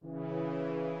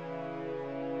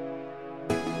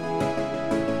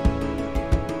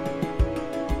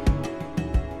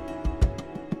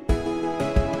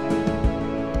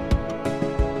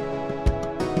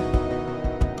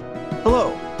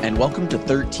Welcome to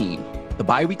 13, the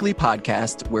biweekly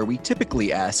podcast where we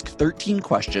typically ask 13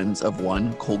 questions of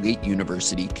one Colgate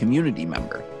University community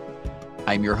member.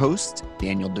 I'm your host,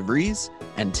 Daniel DeVries,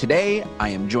 and today I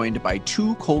am joined by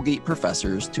two Colgate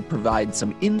professors to provide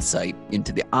some insight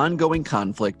into the ongoing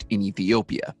conflict in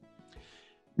Ethiopia.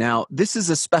 Now, this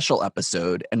is a special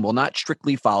episode and will not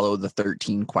strictly follow the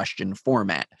 13-question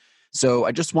format. So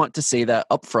I just want to say that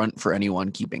up front for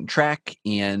anyone keeping track,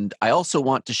 and I also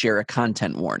want to share a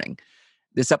content warning.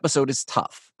 This episode is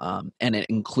tough, and it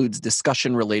includes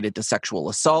discussion related to sexual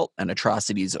assault and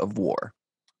atrocities of war.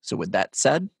 So with that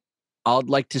said, I'd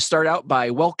like to start out by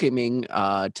welcoming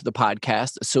to the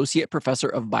podcast Associate Professor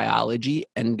of Biology,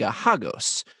 Enga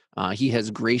Hagos. He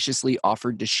has graciously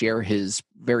offered to share his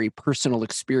very personal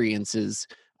experiences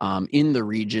in the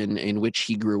region in which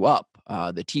he grew up,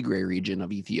 the Tigray region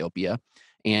of Ethiopia,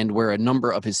 and where a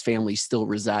number of his family still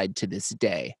reside to this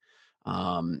day.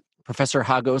 Professor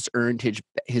Hagos earned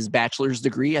his bachelor's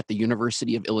degree at the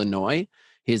University of Illinois,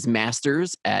 his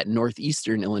master's at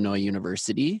Northeastern Illinois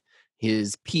University,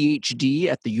 his PhD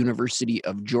at the University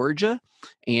of Georgia,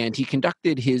 and he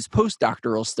conducted his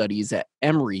postdoctoral studies at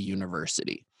Emory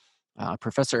University.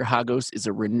 Professor Hagos is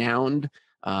a renowned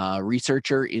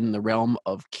researcher in the realm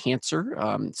of cancer,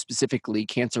 specifically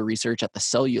cancer research at the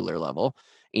cellular level,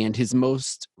 and his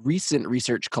most recent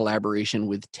research collaboration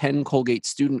with 10 Colgate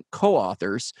student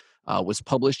co-authors was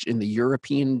published in the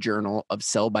European Journal of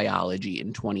Cell Biology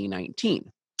in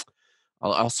 2019.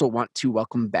 I'll also want to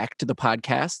welcome back to the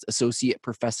podcast Associate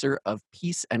Professor of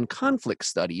Peace and Conflict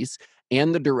Studies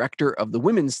and the Director of the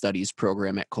Women's Studies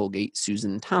program at Colgate,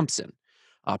 Susan Thompson.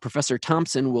 Professor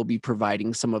Thompson will be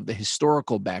providing some of the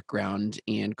historical background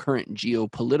and current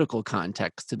geopolitical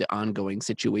context to the ongoing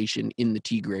situation in the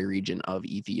Tigray region of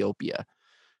Ethiopia.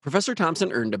 Professor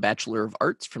Thompson earned a Bachelor of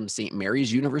Arts from St.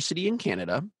 Mary's University in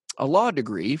Canada, a law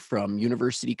degree from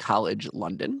University College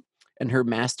London, and her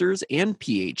master's and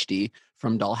PhD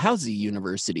from Dalhousie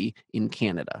University in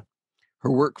Canada. Her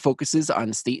work focuses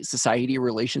on state-society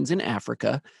relations in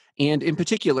Africa, and in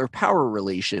particular, power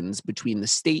relations between the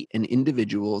state and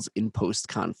individuals in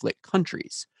post-conflict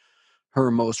countries. Her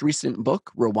most recent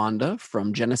book, Rwanda,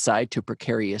 From Genocide to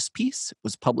Precarious Peace,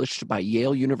 was published by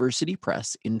Yale University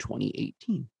Press in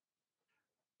 2018.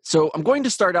 So I'm going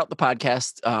to start out the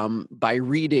podcast by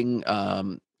reading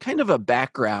kind of a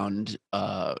background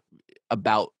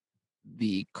about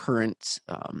the current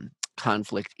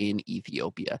conflict in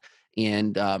Ethiopia.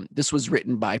 And this was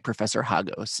written by Professor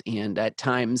Hagos. And at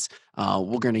times,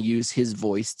 we're going to use his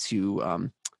voice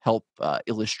to help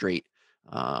illustrate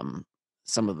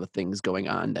some of the things going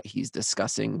on that he's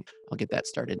discussing. I'll get that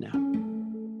started now.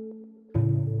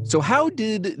 So how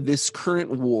did this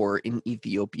current war in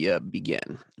Ethiopia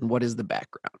begin? And what is the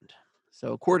background?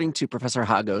 So according to Professor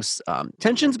Hagos,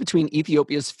 tensions between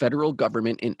Ethiopia's federal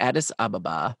government in Addis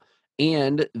Ababa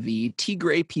and the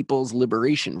Tigray People's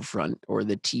Liberation Front, or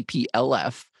the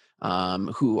TPLF,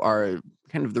 who are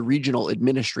kind of the regional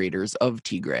administrators of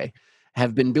Tigray,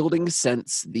 have been building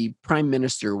since the prime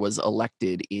minister was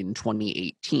elected in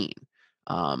 2018.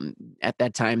 At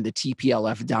that time, the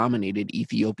TPLF dominated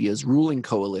Ethiopia's ruling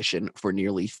coalition for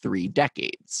nearly 3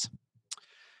 decades.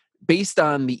 Based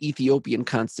on the Ethiopian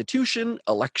constitution,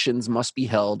 elections must be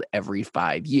held every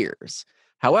 5 years.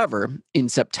 However, in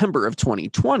September of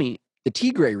 2020, the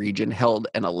Tigray region held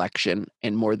an election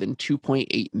and more than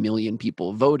 2.8 million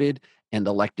people voted and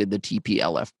elected the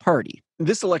TPLF party.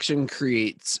 This election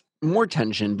creates more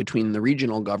tension between the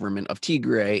regional government of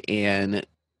Tigray and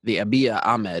the Abiy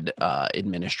Ahmed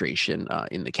administration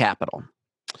in the capital.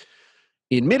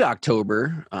 In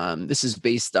mid-October, this is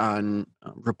based on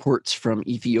reports from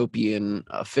Ethiopian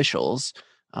officials,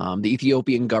 the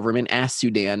Ethiopian government asked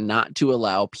Sudan not to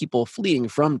allow people fleeing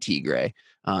from Tigray.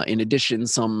 In addition,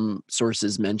 some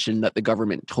sources mentioned that the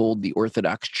government told the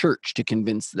Orthodox Church to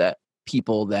convince that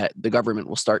people that the government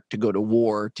will start to go to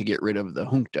war to get rid of the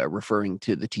junta, referring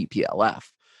to the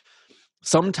TPLF.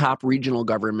 Some top regional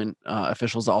government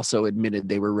officials also admitted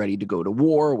they were ready to go to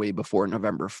war way before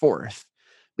November 4th.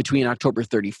 Between October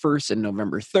 31st and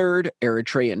November 3rd,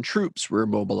 Eritrean troops were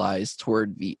mobilized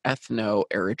toward the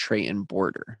Ethno-Eritrean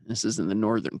border. This is in the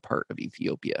northern part of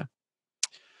Ethiopia.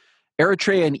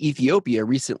 Eritrea and Ethiopia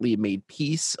recently made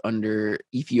peace under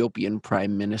Ethiopian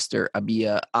Prime Minister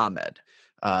Abiy Ahmed,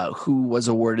 who was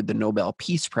awarded the Nobel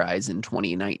Peace Prize in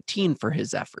 2019 for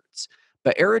his efforts.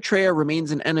 But Eritrea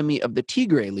remains an enemy of the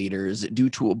Tigray leaders due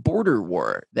to a border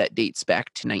war that dates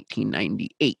back to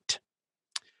 1998.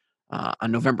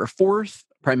 On November 4th,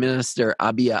 Prime Minister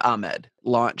Abiy Ahmed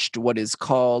launched what is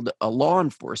called a law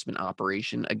enforcement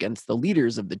operation against the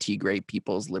leaders of the Tigray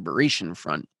People's Liberation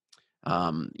Front,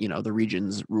 the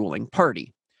region's ruling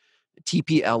party.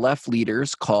 TPLF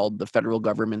leaders called the federal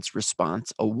government's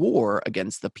response a war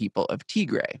against the people of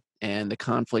Tigray, and the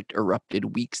conflict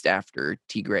erupted weeks after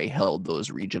Tigray held those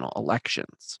regional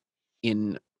elections.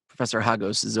 In Professor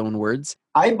Hagos' own words,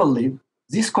 I believe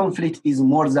this conflict is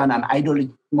more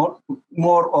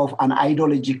of an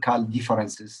ideological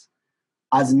differences,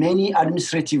 as many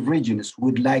administrative regions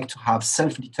would like to have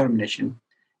self-determination,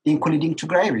 including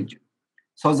Tigray region,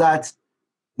 so that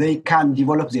they can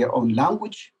develop their own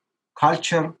language,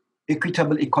 culture,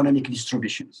 equitable economic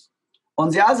distributions. On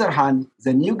the other hand,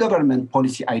 the new government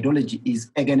policy ideology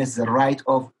is against the right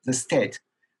of the state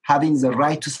having the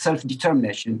right to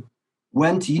self-determination,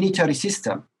 went unitary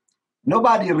system.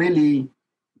 Nobody really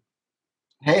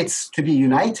hates to be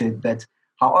united, but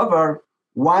however,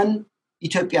 one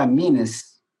Ethiopia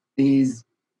means is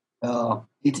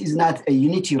it is not a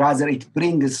unity, rather it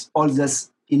brings all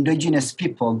these indigenous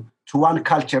people to one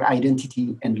culture,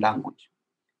 identity, and language.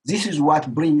 This is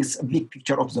what brings a big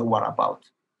picture of the war about.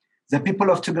 The people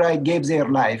of Tigray gave their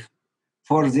life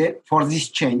for this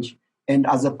change, and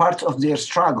as a part of their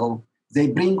struggle, they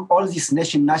bring all these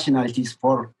nationalities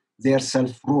for their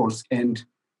self-rules and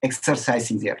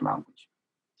exercising their language.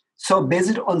 So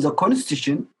based on the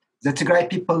constitution, the Tigray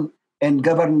people and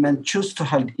government choose to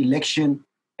hold election,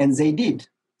 and they did.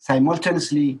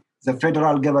 Simultaneously, the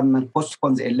federal government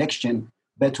postponed the election,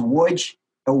 but waged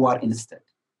a war instead.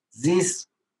 This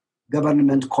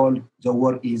government called the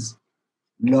war is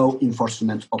law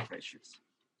enforcement operations.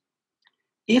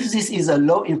 If this is a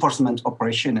law enforcement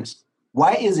operations,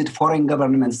 why is it foreign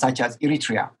governments such as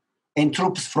Eritrea and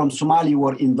troops from Somalia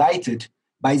were invited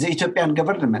by the Ethiopian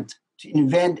government to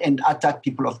invade and attack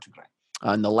people of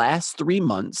Tigray? In the last 3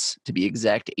 months, to be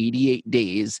exact, 88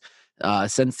 days,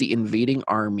 since the invading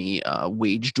army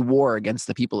waged war against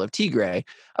the people of Tigray,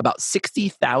 about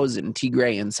 60,000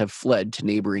 Tigrayans have fled to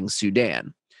neighboring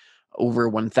Sudan. Over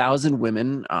 1,000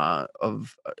 women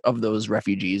of those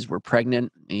refugees were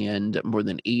pregnant, and more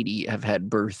than 80 have had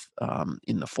birth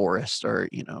in the forest or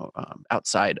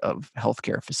outside of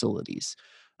healthcare facilities.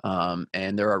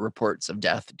 And there are reports of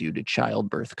death due to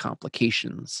childbirth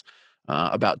complications.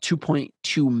 About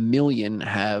 2.2 million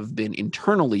have been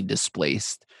internally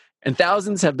displaced, and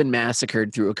thousands have been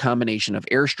massacred through a combination of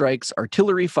airstrikes,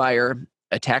 artillery fire,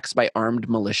 attacks by armed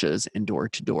militias, and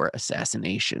door-to-door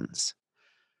assassinations.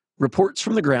 Reports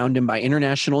from the ground and by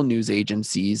international news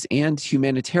agencies and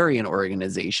humanitarian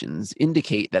organizations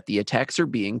indicate that the attacks are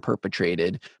being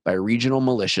perpetrated by regional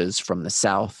militias from the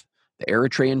south, the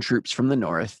Eritrean troops from the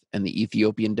north, and the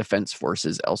Ethiopian defense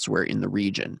forces elsewhere in the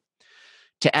region.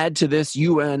 To add to this,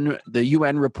 the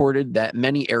UN reported that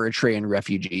many Eritrean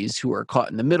refugees who are caught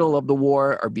in the middle of the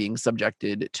war are being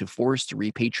subjected to forced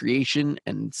repatriation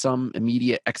and some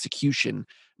immediate execution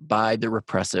by the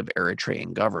repressive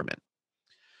Eritrean government.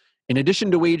 In addition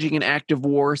to waging an active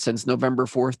war since November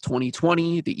 4th,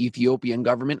 2020, the Ethiopian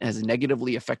government has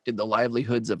negatively affected the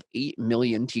livelihoods of 8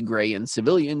 million Tigrayan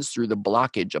civilians through the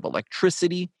blockage of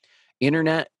electricity,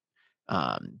 internet,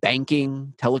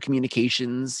 banking,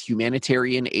 telecommunications,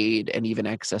 humanitarian aid, and even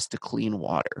access to clean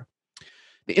water.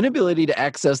 The inability to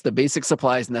access the basic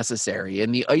supplies necessary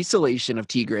and the isolation of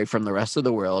Tigray from the rest of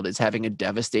the world is having a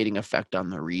devastating effect on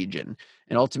the region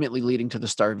and ultimately leading to the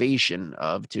starvation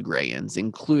of Tigrayans,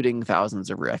 including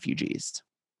thousands of refugees.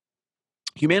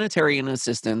 Humanitarian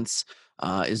assistance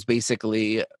is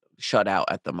basically shut out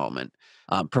at the moment.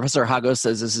 Professor Hagos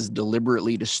says this is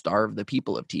deliberately to starve the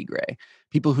people of Tigray.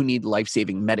 People who need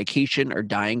life-saving medication are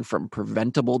dying from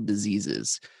preventable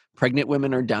diseases. Pregnant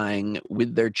women are dying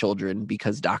with their children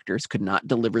because doctors could not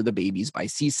deliver the babies by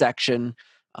C-section,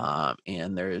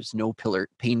 and there's no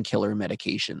painkiller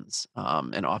medications.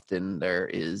 And often there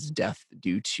is death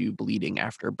due to bleeding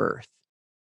after birth.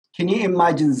 Can you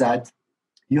imagine that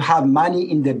you have money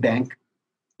in the bank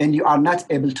and you are not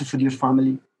able to feed your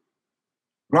family?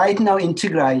 Right now in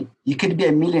Tigray, you could be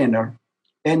a millionaire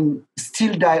and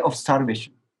still die of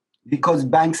starvation because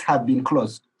banks have been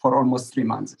closed for almost 3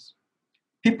 months.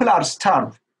 People are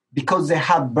starved because they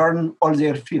have burned all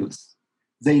their fields.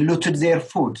 They looted their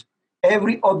food,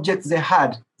 every object they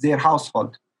had, their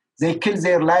household. They killed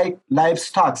their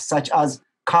livestock, such as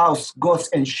cows, goats,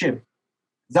 and sheep,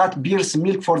 that bears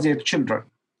milk for their children.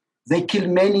 They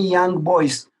killed many young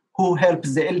boys who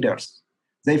helped the elders.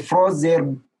 They froze their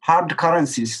hard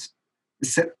currencies,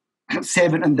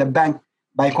 saving in the bank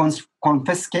by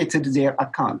confiscated their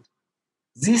account.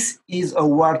 This is a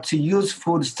war to use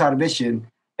food starvation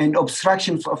and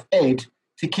obstructions of aid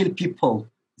to kill people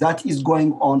that is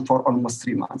going on for almost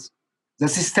 3 months. The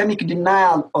systemic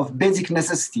denial of basic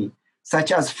necessity,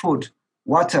 such as food,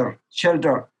 water,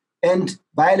 shelter, and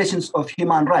violations of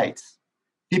human rights.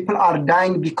 People are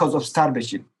dying because of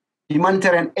starvation.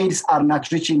 Humanitarian aids are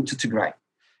not reaching to Tigray.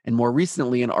 And more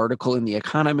recently, an article in The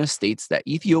Economist states that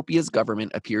Ethiopia's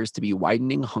government appears to be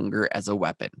widening hunger as a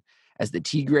weapon, as the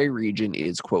Tigray region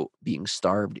is, quote, being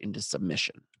starved into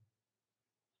submission.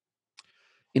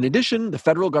 In addition, the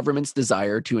federal government's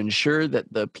desire to ensure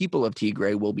that the people of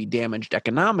Tigray will be damaged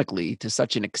economically to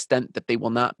such an extent that they will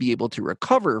not be able to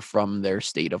recover from their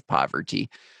state of poverty.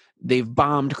 They've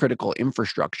bombed critical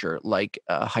infrastructure like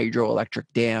a hydroelectric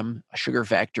dam, a sugar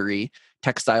factory,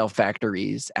 textile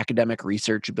factories, academic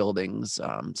research buildings,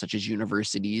 such as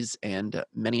universities, and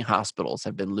many hospitals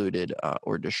have been looted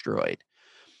or destroyed.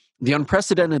 The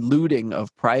unprecedented looting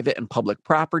of private and public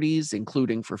properties,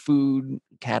 including for food,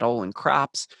 cattle, and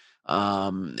crops,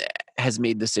 has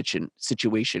made the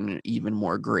situation even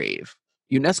more grave.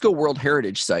 UNESCO World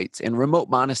Heritage sites and remote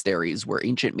monasteries where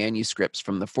ancient manuscripts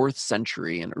from the 4th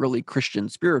century and early Christian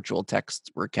spiritual texts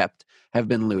were kept have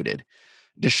been looted,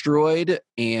 destroyed,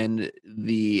 and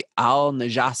the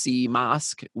Al-Najasi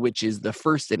Mosque, which is the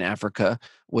first in Africa,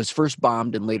 was first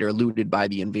bombed and later looted by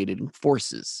the invading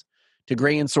forces.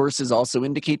 Tigrayan sources also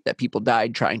indicate that people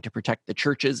died trying to protect the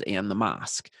churches and the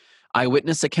mosque.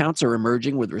 Eyewitness accounts are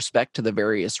emerging with respect to the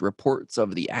various reports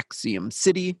of the Axiom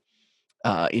city.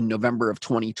 In November of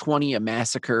 2020, a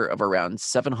massacre of around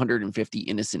 750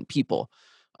 innocent people.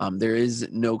 There is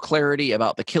no clarity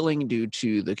about the killing due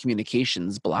to the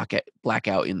communications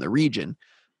blackout in the region.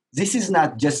 This is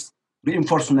not just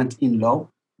reinforcement in law,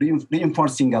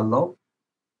 reinforcing a law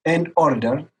and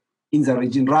order in the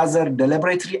region, rather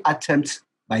deliberately attempts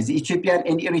by the Ethiopian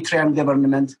and Eritrean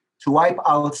government to wipe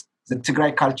out the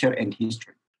Tigray culture and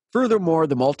history. Furthermore,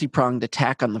 the multi-pronged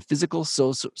attack on the physical,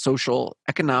 social,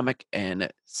 economic, and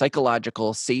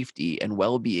psychological safety and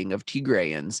well-being of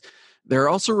Tigrayans. There are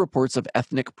also reports of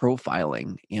ethnic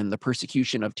profiling and the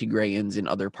persecution of Tigrayans in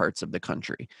other parts of the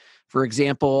country. For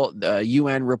example, the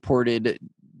UN reported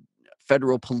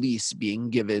federal police being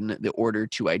given the order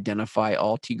to identify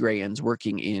all Tigrayans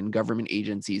working in government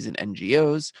agencies and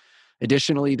NGOs.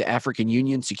 Additionally, the African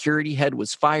Union security head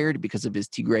was fired because of his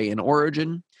Tigrayan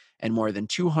origin, and more than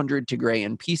 200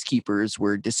 Tigrayan peacekeepers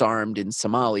were disarmed in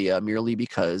Somalia merely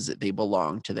because they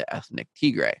belonged to the ethnic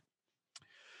Tigray.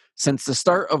 Since the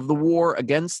start of the war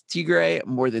against Tigray,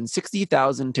 more than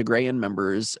 60,000 Tigrayan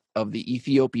members of the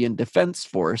Ethiopian Defense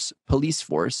Force, police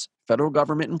force, federal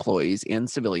government employees, and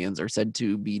civilians are said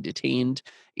to be detained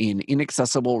in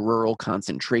inaccessible rural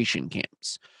concentration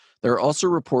camps. There are also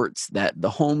reports that the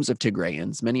homes of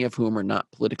Tigrayans, many of whom are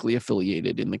not politically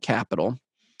affiliated in the capital,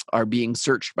 are being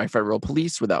searched by federal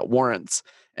police without warrants,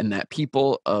 and that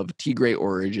people of Tigray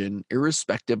origin,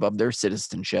 irrespective of their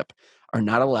citizenship, are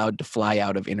not allowed to fly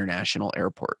out of international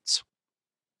airports.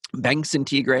 Banks in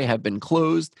Tigray have been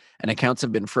closed and accounts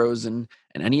have been frozen,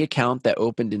 and any account that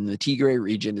opened in the Tigray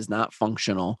region is not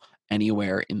functional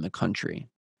anywhere in the country.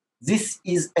 This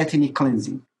is ethnic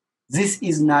cleansing. This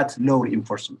is not law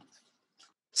enforcement.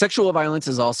 Sexual violence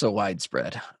is also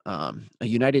widespread. A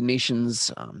United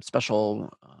Nations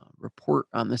special report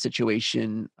on the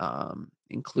situation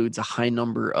includes a high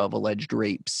number of alleged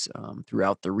rapes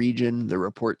throughout the region. The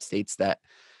report states that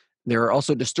there are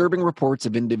also disturbing reports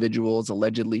of individuals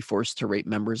allegedly forced to rape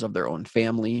members of their own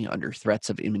family under threats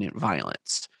of imminent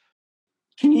violence.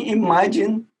 Can you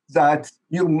imagine that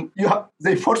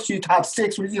they force you to have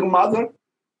sex with your mother?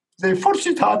 They force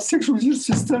you to have sex with your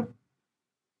sister?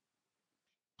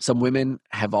 Some women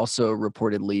have also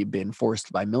reportedly been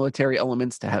forced by military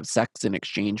elements to have sex in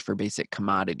exchange for basic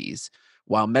commodities,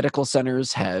 while medical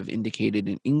centers have indicated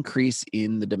an increase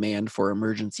in the demand for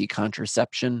emergency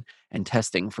contraception and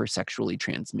testing for sexually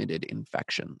transmitted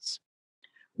infections.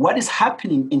 What is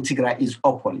happening in Tigray is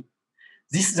appalling.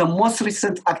 This is the most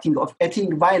recent acting of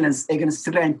ethnic violence against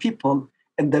Tigrayan people,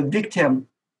 and the victim,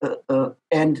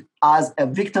 and as a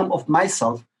victim of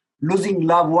myself, losing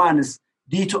loved ones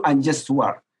due to unjust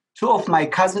war. 2 of my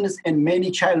cousins and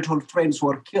many childhood friends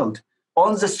were killed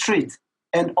on the street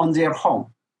and on their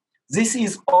home. This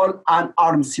is all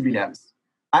unarmed civilians.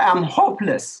 I am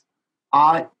hopeless,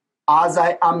 as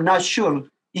I am not sure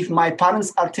if my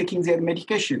parents are taking their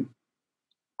medication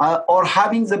or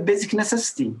having the basic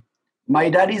necessity. My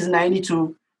dad is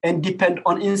 92 and depend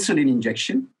on insulin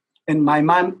injection, and my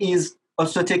mom is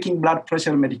also taking blood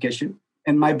pressure medication,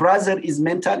 and my brother is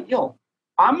mentally ill.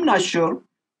 I'm not sure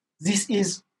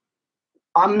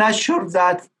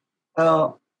that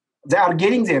they are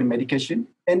getting their medication,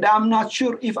 and I'm not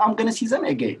sure if I'm going to see them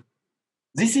again.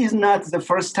 This is not the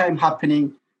first time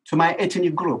happening to my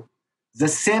ethnic group. The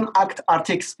same act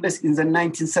takes place in the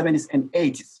 1970s and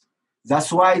 80s.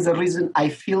 That's why the reason I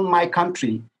feel my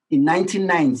country in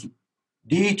 1990,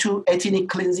 due to ethnic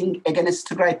cleansing against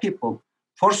Tigray people,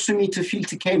 forced me to flee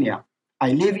to Kenya.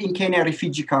 I lived in Kenya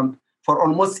refugee camp for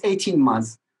almost 18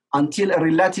 months until a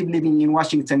relative living in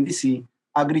Washington, D.C.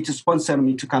 agreed to sponsor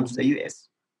me to come to the U.S.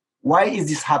 Why is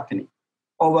this happening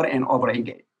over and over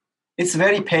again? It's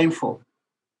very painful.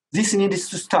 This needs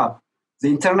to stop. The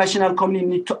international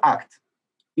community needs to act.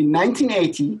 In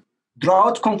 1980,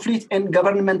 drought, conflict, and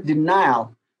government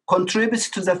denial contributes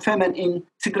to the famine in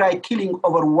Tigray, killing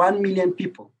over 1 million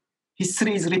people.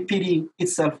 History is repeating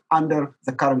itself under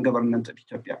the current government of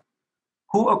Ethiopia,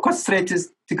 who orchestrated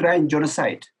Tigray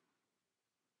genocide.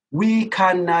 We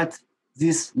cannot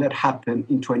this let happen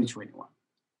in 2021.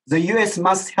 The US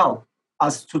must help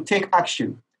us to take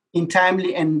action in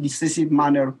timely and decisive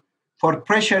manner for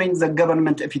pressuring the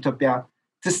government of Ethiopia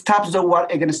to stop the war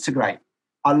against Tigray,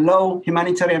 allow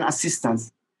humanitarian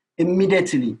assistance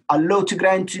immediately, allow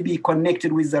Tigray to be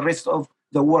connected with the rest of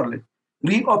the world,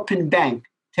 reopen bank,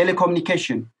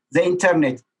 telecommunication, the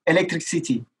internet,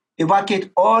 electricity,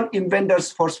 evacuate all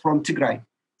invaders force from Tigray.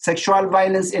 Sexual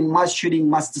violence and mass shooting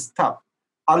must stop.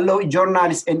 Allow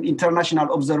journalists and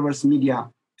international observers media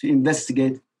to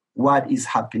investigate what is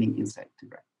happening inside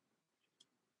Tigray.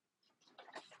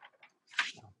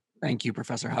 Thank you,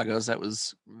 Professor Hagos. That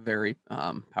was very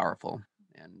powerful.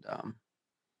 And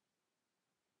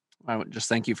I would just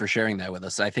thank you for sharing that with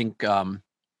us. I think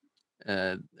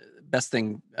best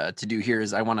thing to do here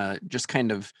is I want to just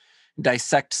kind of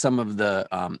dissect some of the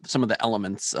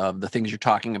elements of the things you're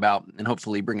talking about, and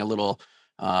hopefully bring a little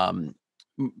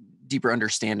deeper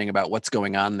understanding about what's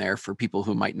going on there for people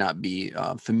who might not be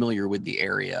familiar with the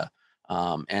area,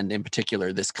 and in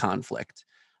particular this conflict.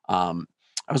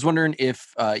 I was wondering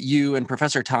if you and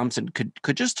Professor Thompson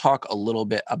could just talk a little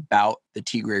bit about the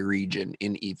Tigray region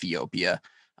in Ethiopia,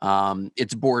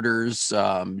 its borders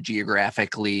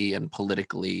geographically and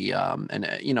politically,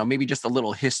 and maybe just a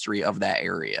little history of that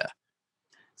area.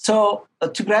 So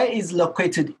Tigray is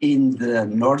located in the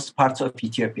north part of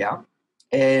Ethiopia,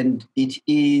 and it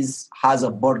has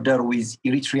a border with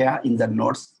Eritrea in the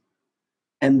north,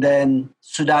 and then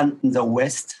Sudan in the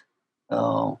west.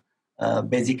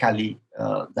 Basically,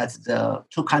 that's the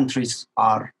two countries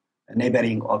are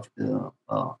neighboring of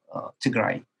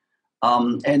Tigray.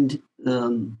 And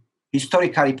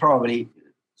historically, probably,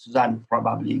 Susan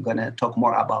probably going to talk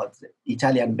more about the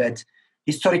Italian, but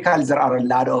historically, there are a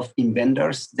lot of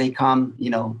invaders. They come,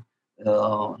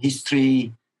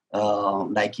 history,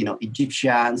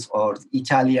 Egyptians or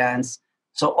Italians.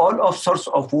 So all of sorts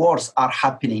of wars are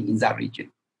happening in that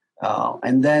region.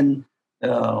 And then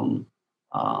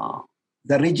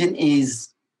the region is,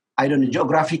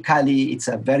 geographically, it's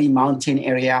a very mountain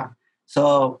area.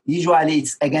 So usually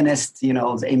it's against,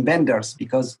 the invaders,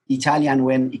 because Italian,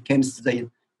 when it comes to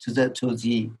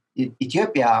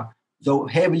Ethiopia, so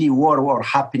heavily war were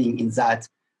happening in that.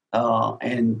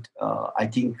 And I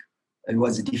think it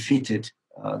was defeated.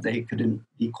 They couldn't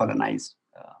decolonize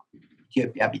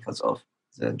Ethiopia because of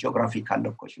the geographical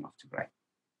location of Tigray.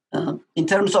 In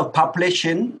terms of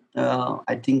population,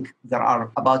 I think there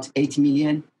are about 8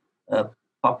 million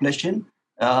population.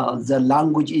 The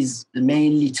language is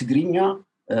mainly Tigrinya,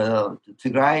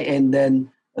 Tigray, and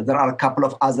then there are a couple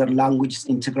of other languages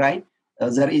in Tigray.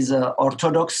 There is an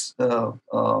Orthodox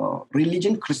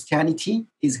religion. Christianity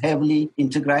is heavily in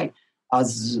Tigray.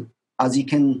 As you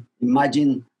can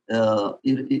imagine,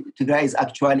 Tigray is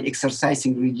actually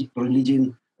exercising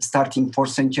religion starting 4th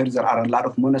century. There are a lot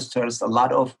of monasteries, a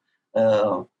lot of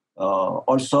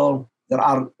also there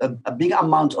are a big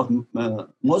amount of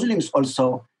Muslims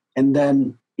also. And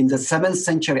then in the 7th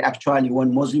century, actually,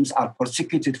 when Muslims are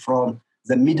persecuted from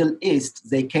the Middle East,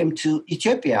 they came to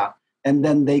Ethiopia, and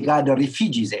then they got a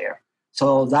refugee there.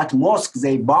 So that mosque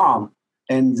they bombed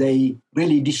and they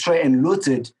really destroyed and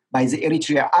looted by the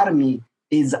Eritrea army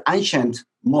is ancient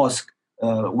mosque,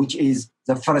 which is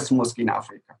the first mosque in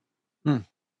Africa.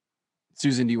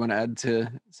 Susan, do you want to add to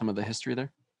some of the history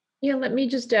there? Yeah, let me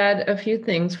just add a few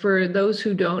things. For those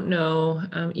who don't know,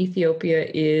 Ethiopia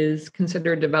is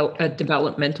considered a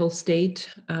developmental state.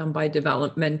 By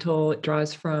developmental, it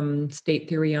draws from state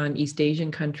theory on East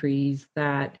Asian countries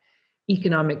that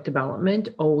economic development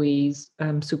always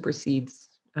supersedes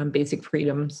basic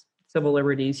freedoms, civil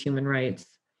liberties, human rights.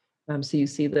 So you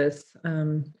see this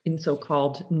in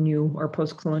so-called new or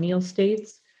post-colonial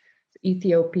states.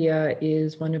 Ethiopia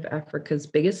is one of Africa's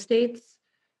biggest states.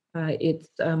 It's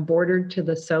bordered to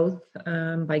the south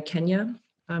by Kenya,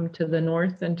 to the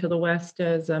north and to the west,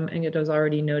 as Ingrid has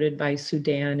already noted, by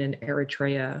Sudan and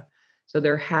Eritrea. So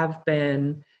there have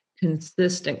been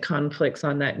consistent conflicts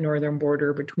on that northern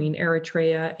border between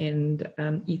Eritrea and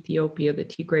Ethiopia, the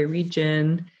Tigray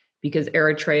region, because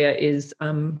Eritrea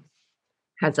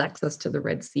has access to the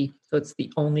Red Sea. So it's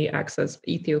the only access.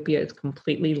 Ethiopia is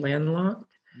completely landlocked.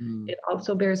 It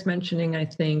also bears mentioning, I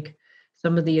think,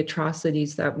 some of the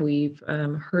atrocities that we've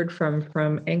heard from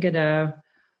Engeda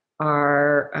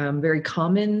are very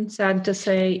common, sad to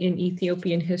say, in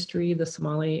Ethiopian history.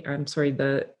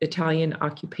 The Italian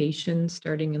occupation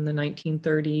starting in the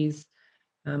 1930s.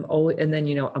 And then,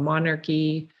 a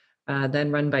monarchy,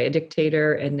 then run by a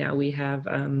dictator. And now we have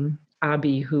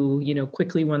Abiy, who,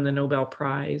 quickly won the Nobel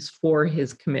Prize for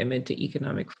his commitment to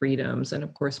economic freedoms. And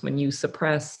of course, when you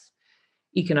suppress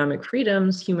economic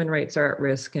freedoms, human rights are at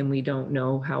risk, and we don't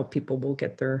know how people will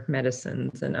get their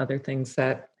medicines and other things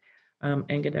that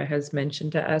Engeda has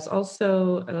mentioned to us.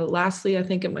 Also, lastly, I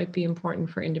think it might be important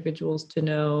for individuals to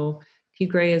know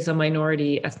Tigray is a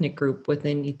minority ethnic group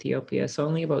within Ethiopia. So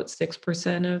only about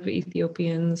 6% of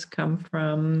Ethiopians come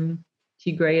from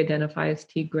Tigray, identify as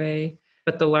Tigray.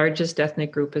 But the largest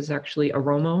ethnic group is actually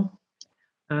Oromo,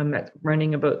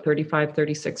 running about 35,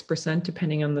 36%,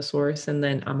 depending on the source, and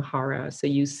then Amhara. So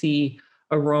you see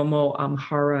Oromo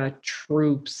Amhara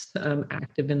troops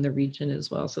active in the region as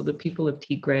well. So the people of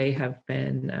Tigray have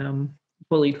been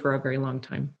bullied for a very long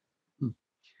time.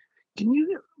 Can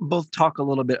you both talk a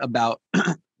little bit about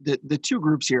the two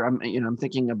groups here? I'm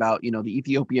thinking about the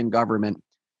Ethiopian government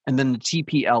and then the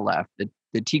TPLF,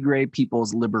 the Tigray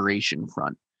People's Liberation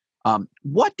Front.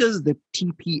 What does the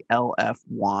TPLF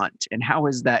want, and how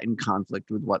is that in conflict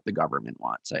with what the government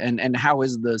wants? And how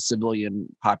is the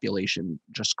civilian population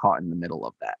just caught in the middle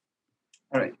of that?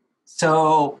 All right.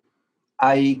 So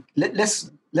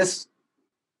let's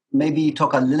maybe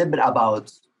talk a little bit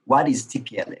about what is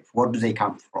TPLF. Where do they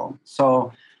come from?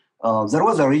 So there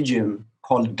was a regime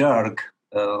called Derg,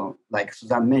 like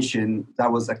Suzanne mentioned,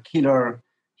 that was a killer.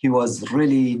 He was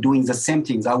really doing the same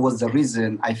thing. That was the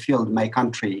reason I failed my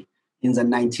country in the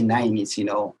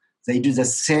 1990s. They do the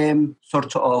same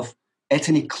sort of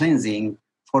ethnic cleansing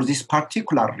for this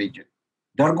particular region.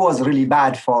 Derg was really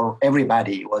bad for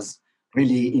everybody. It was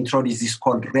really introduced this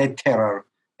called Red Terror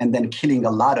and then killing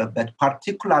a lot of, but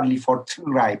particularly for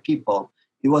Tigray people,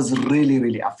 it was really,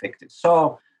 really affected.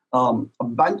 So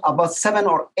about 7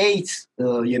 or 8,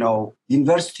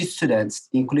 university students,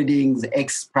 including the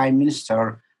ex-prime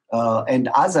minister and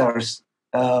others,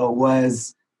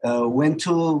 went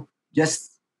to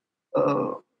just,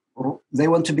 they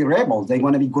want to be rebels. They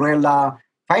want to be guerrilla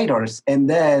fighters. And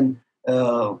then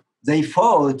they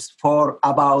fought for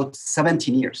about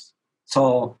 17 years.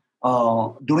 So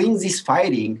during this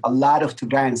fighting, a lot of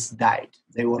Tigrayans died.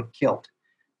 They were killed.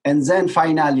 And then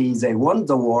finally, they won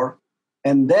the war.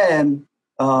 And then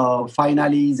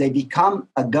finally, they become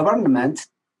a government,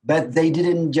 but they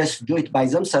didn't just do it by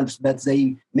themselves, but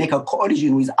they make a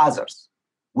coalition with others,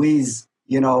 with,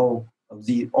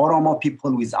 the Oromo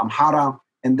people, with Amhara,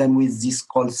 and then with this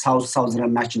called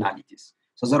Southern nationalities.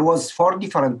 So there was 4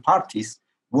 different parties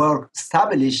were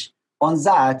established on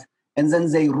that, and then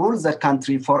they ruled the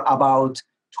country for about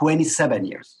 27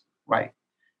 years, right?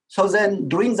 So then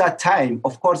during that time,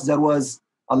 of course, there was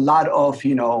a lot of,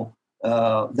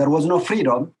 there was no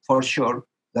freedom for sure.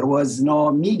 There was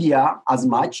no media as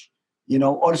much,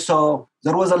 also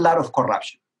there was a lot of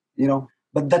corruption,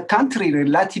 but the country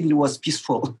relatively was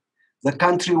peaceful. The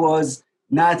country was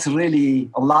not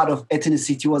really, a lot of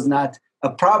ethnicity was not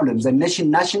a problem, the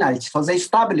nationality. So they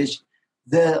established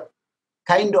the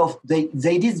kind of, they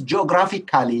did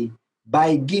geographically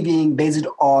by giving based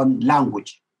on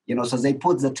language, so they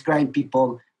put the Tigrayan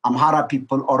people, Amhara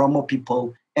people, Oromo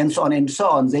people, and so on and so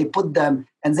on. They put them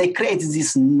and they created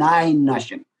these 9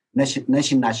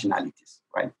 nationalities,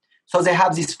 right? So they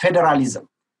have this federalism.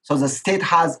 So the state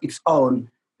has its own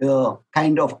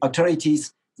kind of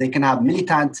authorities. They can have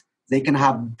militant, they can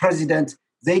have president.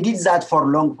 They did that for a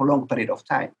long period of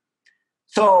time.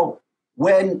 So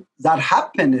when that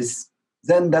happens,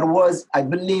 then there was, I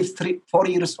believe, 4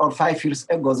 years or 5 years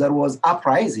ago, there was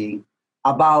uprising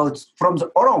from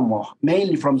the Oromo,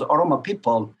 mainly from the Oromo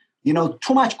people,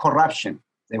 too much corruption.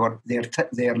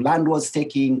 Their land was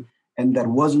taken and there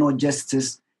was no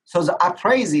justice. So the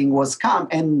uprising was come,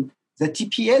 and the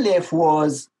TPLF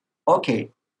was, okay,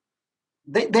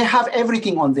 they have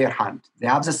everything on their hand. They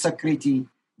have the security,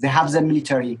 they have the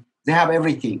military, they have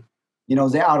everything.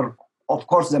 They are, of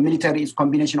course, the military is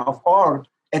combination of all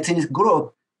ethnic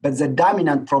group, but the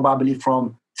dominant probably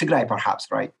from Tigray perhaps,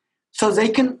 right? So they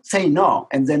can say no,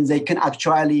 and then they can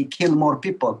actually kill more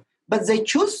people, but they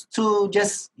choose to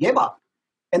just give up.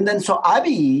 And then so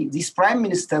Abiy, this prime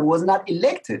minister, was not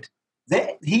elected.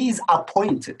 He is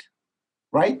appointed,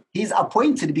 right? He's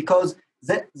appointed because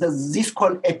this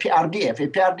called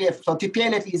APRDF. So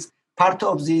TPLF is part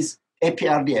of this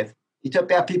APRDF,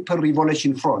 Ethiopia People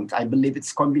Revolution Front. I believe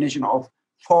it's a combination of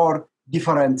 4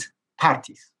 different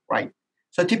parties, right?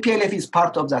 So TPLF is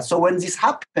part of that. So when this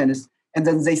happens, and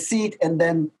then they see it, and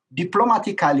then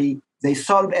diplomatically they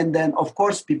solve, and then of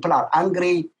course people are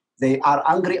angry. They are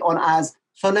angry on us.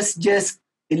 So let's just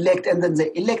elect, and then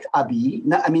they elect Abiy.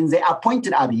 They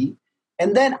appointed Abiy.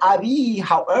 And then Abiy,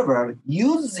 however,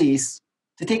 used this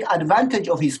to take advantage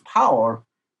of his power.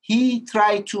 He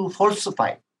tried to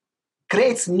falsify,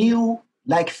 creates new,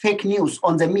 like fake news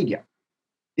on the media.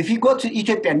 If you go to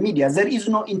Ethiopian media, there is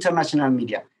no international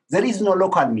media. There is no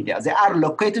local media. They are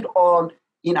located all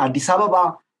in Addis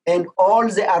Ababa, and all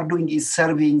they are doing is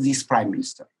serving this prime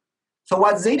minister. So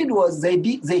what they did was they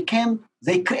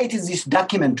created this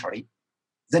documentary.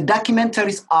 The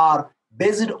documentaries are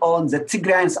based on the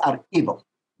Tigrayans are evil.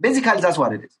 Basically, that's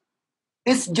what it is.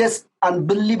 It's just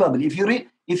unbelievable. If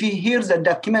you hear the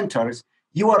documentaries,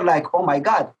 you are like, oh my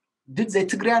God, did the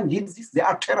Tigrayans did this? They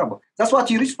are terrible. That's what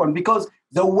you respond, because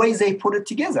the way they put it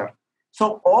together.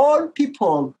 So all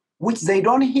people, which they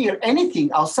don't hear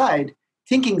anything outside,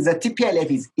 thinking the TPLF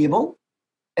is evil,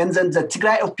 and then the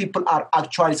Tigray people are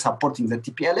actually supporting the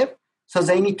TPLF, so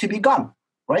they need to be gone,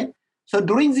 right? So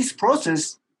during this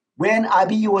process, when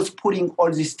Abiy was putting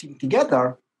all these things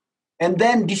together, and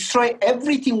then destroy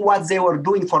everything what they were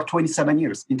doing for 27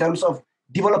 years in terms of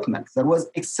development, that was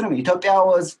extreme. Ethiopia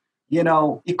was,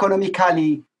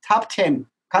 economically top 10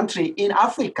 country in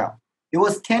Africa. It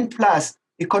was 10 plus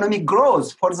economic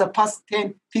growth for the past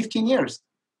 10, 15 years.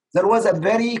 There was a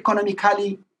very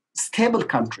economically stable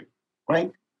country,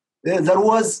 right? There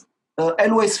was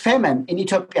always famine in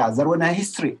Ethiopia. There was a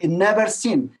history it never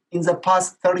seen in the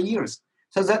past 30 years.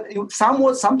 So that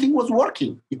something was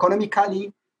working,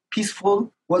 economically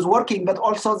peaceful was working, but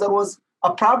also there was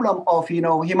a problem of,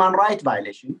 human rights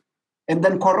violation and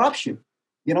then corruption,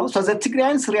 So the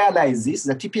Tigrayans realized this,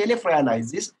 the TPLF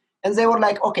realized this, and they were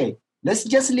like, okay, let's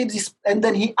just leave this. And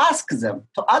then he asked them,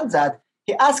 to add that,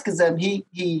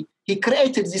 he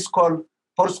created this called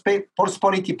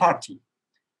Prosperity Party.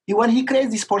 When he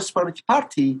created this Prosperity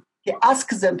Party, he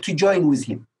asked them to join with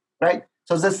him, right?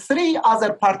 So the 3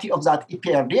 other party of that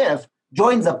EPRDF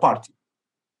joined the party.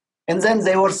 And then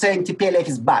they were saying TPLF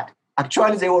is bad.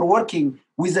 Actually, they were working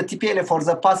with the TPLF for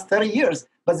the past 30 years,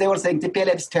 but they were saying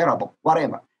TPLF is terrible,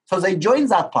 whatever. So they joined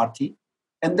that party.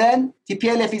 And then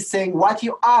TPLF is saying, what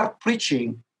you are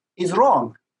preaching is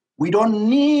wrong. We don't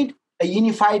need a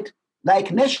unified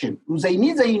nation. They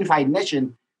need a unified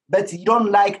nation, but you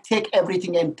don't take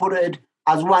everything and put it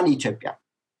as one Ethiopia.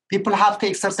 People have to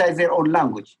exercise their own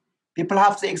language. People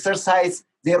have to exercise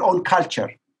their own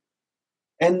culture.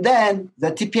 And then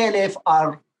the TPLF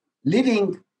are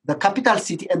leaving the capital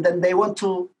city, and then they went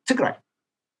to Tigray.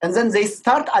 And then they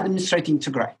start administrating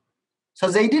Tigray. So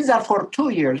they did that for 2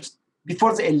 years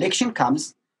before the election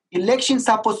comes. Election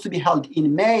supposed to be held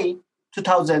in May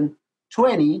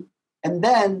 2020. And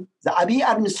then the Abiy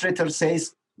administrator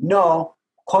says, no,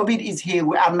 COVID is here.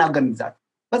 We are not going to do that.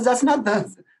 But that's not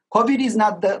COVID is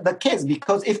not the case,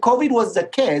 because if COVID was the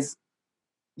case,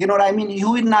 you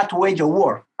would not wage a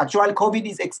war. Actually, COVID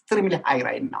is extremely high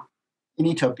right now in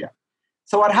Ethiopia.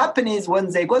 So what happened is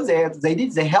when they go there,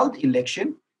 they held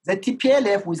election. The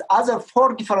TPLF with other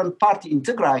 4 different parties in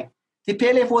Tigray,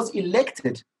 TPLF was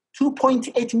elected.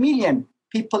 2.8 million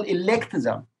people elected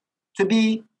them to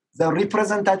be the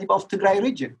representative of Tigray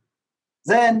region.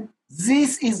 Then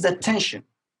this is the tension.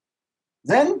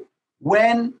 Then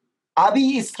when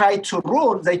Abiy is trying to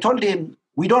rule, they told him,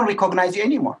 we don't recognize you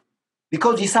anymore,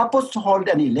 because he's supposed to hold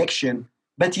an election,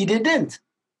 but he didn't.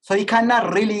 So he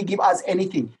cannot really give us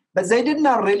anything. But they did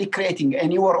not really creating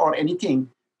any war or anything.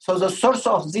 So the source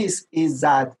of this is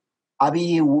that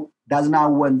Abiy does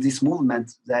not want this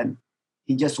movement, then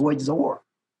he just wages a war.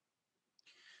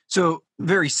 So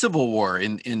very civil war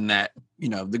in that,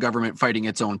 the government fighting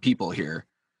its own people here.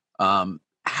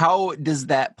 How does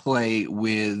that play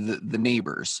with the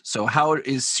neighbors? So how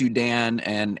is Sudan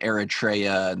and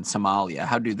Eritrea and Somalia,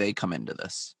 how do they come into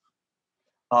this?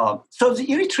 So the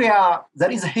Eritrea,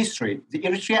 there is a history. The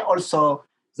Eritrea also,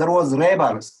 there was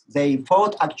rebels. They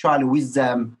fought actually with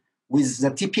the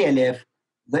TPLF.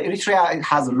 The Eritrea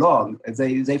has long.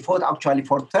 They fought actually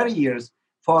for 30 years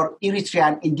for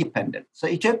Eritrean independence. So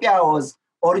Ethiopia was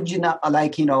original,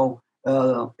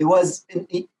 it was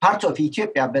part of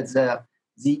Ethiopia, but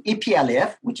the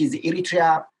EPLF, which is the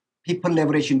Eritrea People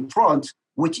Liberation Front,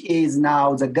 which is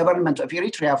now the government of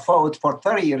Eritrea, fought for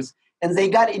 30 years, and they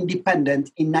got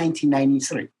independent in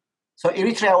 1993. So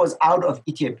Eritrea was out of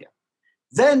Ethiopia.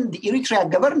 Then the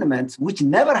Eritrea government, which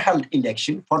never held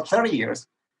election for 30 years,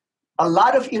 a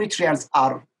lot of Eritreans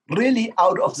are really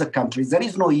out of the country. There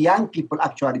is no young people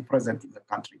actually present in the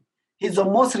country. He's the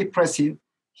most repressive.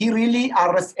 He really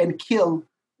arrests and kill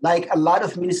like a lot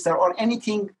of ministers or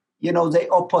anything, they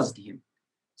opposed him.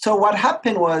 So what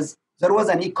happened was there was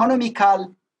an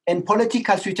economical and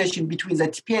political situation between the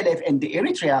TPLF and the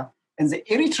Eritrea, and the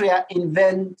Eritrea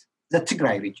invent the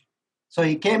Tigray region. So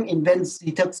he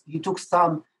took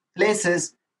some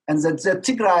places, and the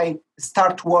Tigray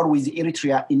start war with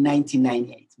Eritrea in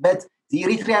 1998. But the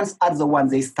Eritreans are the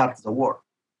ones they start the war,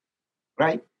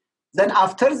 right? Then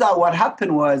after that, what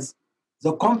happened was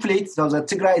the conflict. So the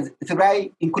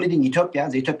Tigray, including Ethiopia,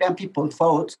 the Ethiopian people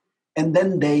fought, and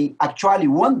then they actually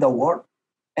won the war.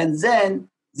 And then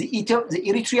the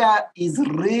Eritrea is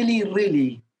really,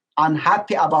 really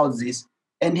unhappy about this,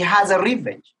 and he has a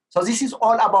revenge. So this is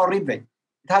all about revenge.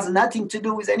 It has nothing to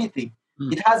do with anything.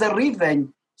 It has a revenge.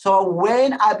 So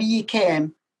when Abiy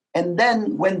came, and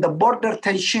then when the border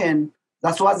tension,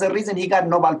 that was the reason he got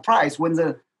Nobel Prize. When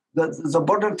the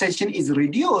border tension is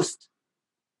reduced,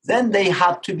 then they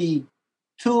have to be,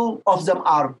 two of them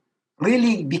are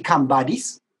really become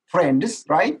buddies, friends,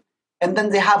 right? And then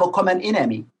they have a common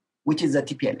enemy, which is the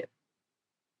TPLF.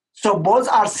 So both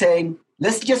are saying,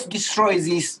 let's just destroy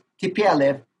this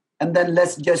TPLF, and then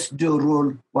let's just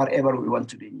rule whatever we want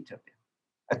to do in Ethiopia.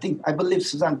 I believe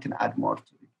Suzanne can add more to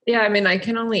it. Yeah, I mean, I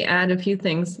can only add a few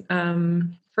things.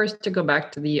 First, to go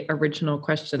back to the original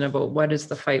question about what is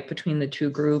the fight between the two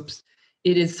groups,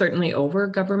 it is certainly over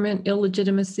government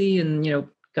illegitimacy and,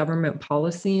 government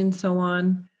policy and so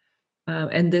on.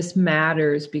 And this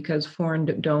matters because foreign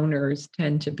donors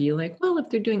tend to be like, well, if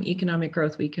they're doing economic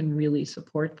growth, we can really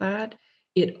support that.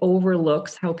 It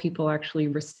overlooks how people actually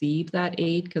receive that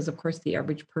aid because, of course, the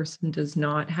average person does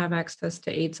not have access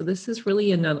to aid. So this is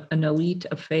really an elite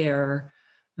affair,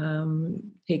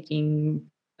 taking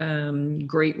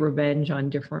great revenge on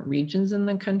different regions in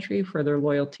the country for their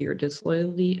loyalty or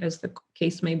disloyalty, as the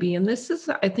case may be. And this is,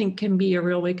 I think, can be a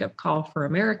real wake-up call for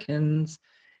Americans.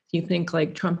 You think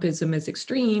like Trumpism is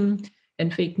extreme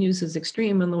and fake news is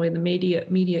extreme, and the way the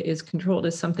media is controlled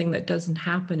is something that doesn't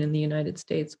happen in the United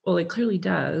States. Well, it clearly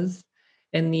does.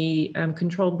 And the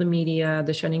control of the media,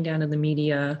 the shutting down of the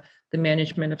media, the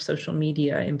management of social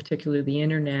media, in particular the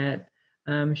internet,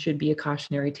 should be a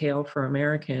cautionary tale for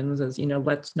Americans. As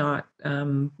let's not,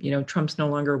 Trump's no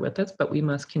longer with us, but we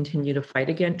must continue to fight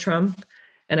against Trump.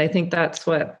 And I think that's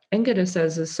what Engeda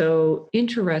says is so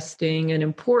interesting and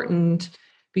important,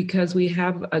 because we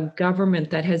have a government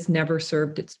that has never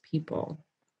served its people.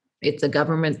 It's a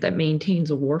government that maintains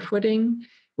a war footing,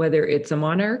 whether it's a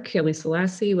monarch, Haile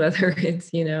Selassie, whether it's,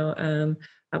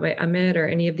 Abiy Ahmed or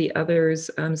any of the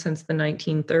others since the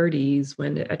 1930s,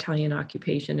 when the Italian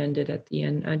occupation ended at the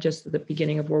end, just at the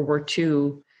beginning of World War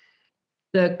II.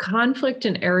 The conflict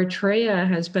in Eritrea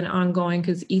has been ongoing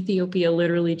because Ethiopia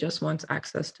literally just wants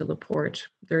access to the port.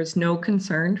 There's no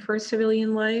concern for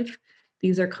civilian life.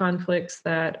 These are conflicts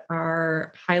that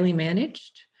are highly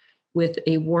managed with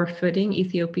a war footing.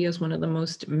 Ethiopia is one of the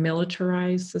most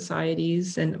militarized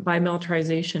societies. And by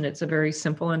militarization, it's a very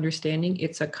simple understanding.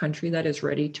 It's a country that is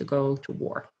ready to go to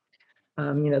war.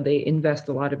 They invest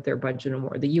a lot of their budget in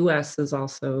war. The US is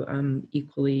also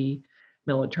equally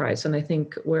militarized. And I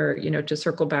think to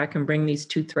circle back and bring these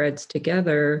two threads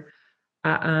together,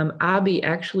 Abiy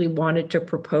actually wanted to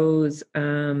propose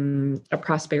a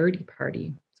prosperity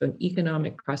party. So an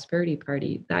economic prosperity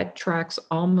party that tracks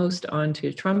almost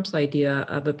onto Trump's idea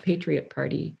of a patriot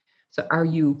party. So are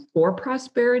you for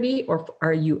prosperity or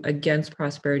are you against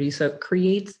prosperity? So it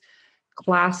creates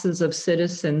classes of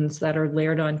citizens that are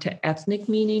layered onto ethnic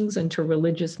meanings and to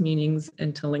religious meanings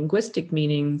and to linguistic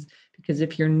meanings. Because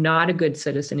if you're not a good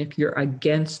citizen, if you're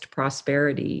against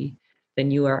prosperity,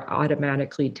 then you are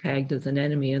automatically tagged as an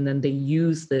enemy. And then they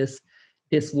use this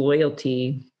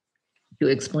disloyalty to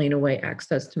explain away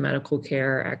access to medical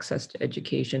care, access to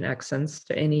education, access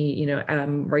to any,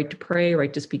 right to pray,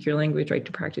 right to speak your language, right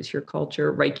to practice your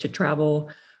culture, right to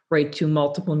travel, right to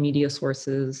multiple media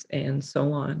sources, and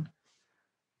so on.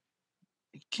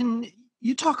 Can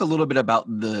you talk a little bit about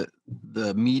the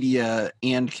media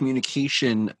and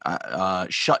communication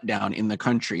shutdown in the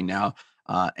country now?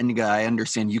 Engeda, I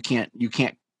understand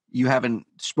you haven't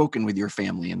spoken with your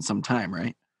family in some time,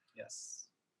 right? Yes.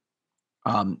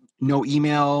 No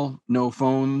email, no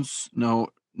phones,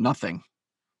 nothing.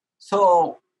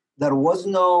 So there was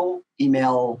no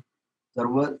email.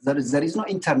 There is no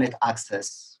internet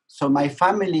access. So my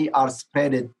family are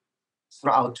spread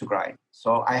throughout Tigray.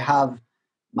 So I have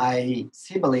my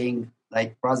sibling,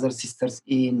 like brothers, sisters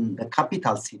in the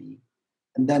capital city.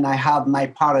 And then I have my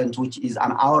parent, which is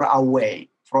an hour away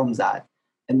from that.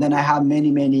 And then I have many,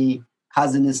 many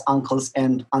cousins, uncles,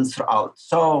 and aunts throughout.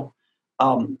 So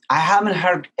I haven't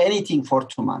heard anything for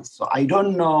 2 months. So I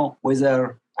didn't know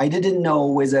whether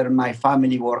my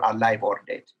family were alive or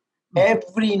dead.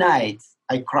 Every night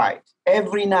I cried.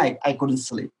 Every night I couldn't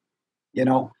sleep,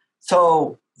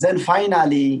 So then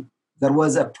finally there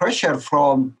was a pressure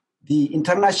from the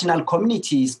international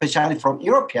community, especially from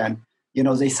European.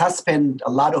 They suspend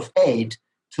a lot of aid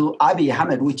to Abiy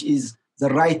Ahmed, which is the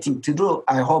right thing to do.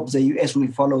 I hope the US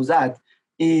will follow that.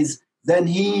 Is then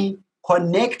he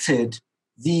connected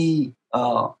the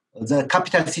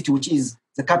capital city, which is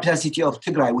the capital city of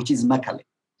Tigray, which is Mekelle.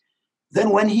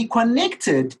 Then when he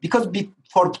connected, because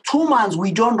for 2 months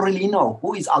we don't really know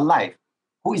who is alive,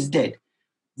 who is dead.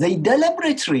 They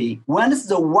deliberately, once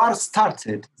the war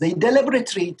started, they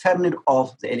deliberately turned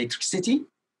off the electricity.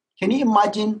 Can you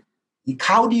imagine?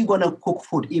 How do you going to cook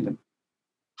food even?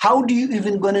 How do you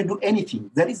even going to do anything?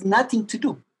 There is nothing to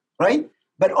do, right?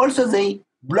 But also they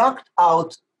blocked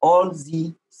out all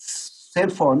the cell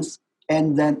phones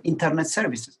and then internet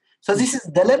services. So this is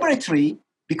deliberately,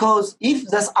 because if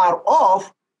those are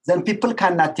off, then people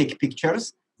cannot take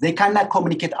pictures. They cannot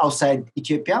communicate outside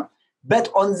Ethiopia. But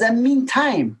on the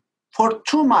meantime, for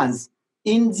 2 months,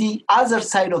 in the other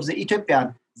side of the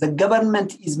Ethiopian, the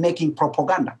government is making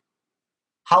propaganda.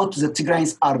 How the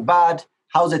Tigrayans are bad,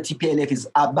 how the TPLF is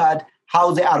bad,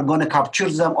 how they are going to capture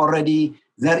them already.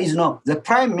 The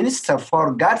prime minister,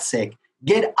 for God's sake,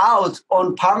 get out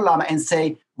on parliament and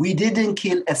say, we didn't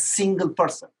kill a single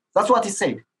person. That's what he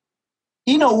said.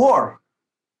 In a war,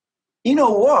 he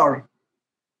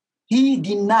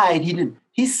denied, he didn't.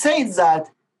 He said that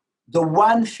the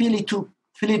one fled to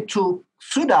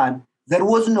Sudan, there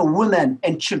was no women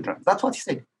and children. That's what he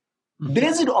said. Mm-hmm.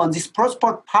 Based on this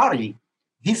Prosper Party,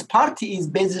 his party is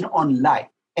based on lie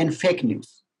and fake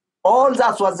news. All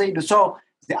that's what they do. So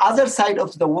the other side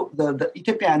of the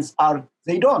Ethiopians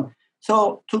they don't.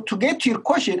 So to get to your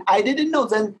question, I didn't know.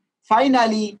 Then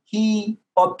finally he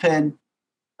opened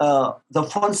the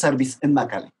phone service in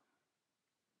Mekelle.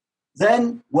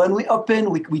 Then when we opened,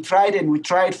 we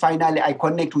tried. Finally, I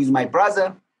connect with my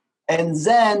brother. And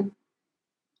then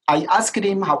I asked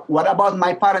him, what about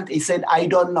my parent? He said, I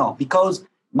don't know. Because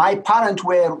my parent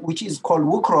which is called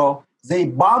Wukro, they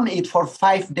bombed it for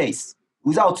 5 days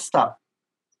without stop.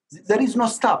 There is no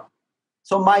stop.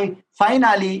 So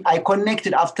finally, I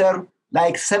connected after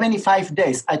like 75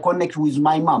 days. I connected with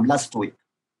my mom last week.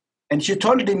 And she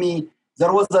told me,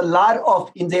 there was a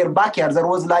lot in their backyard, there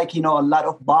was a lot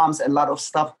of bombs, a lot of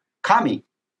stuff coming.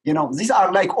 These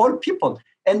are like old people.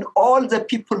 And all the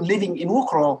people living in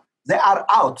Wukro, they are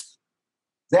out.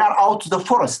 They are out to the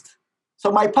forest.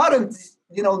 So my parents,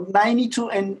 92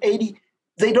 and 80,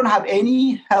 they don't have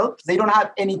any help. They don't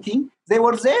have anything. They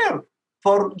were there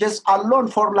for just alone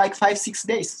for like 5-6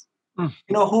 days.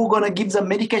 Who going to give them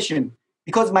medication?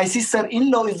 Because my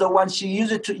sister-in-law is the one, she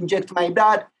used it to inject my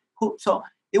dad. So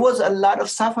it was a lot of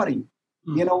suffering,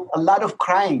 a lot of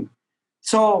crying.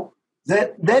 So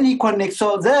then he connects.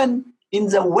 So then in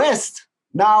the West,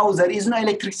 now there is no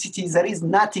electricity, there is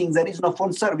nothing, there is no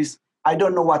phone service. I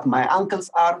don't know what my uncles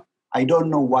are. I don't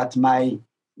know what my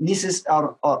nieces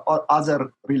are or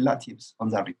other relatives on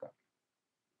that regard.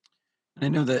 I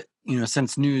know that,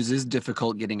 since news is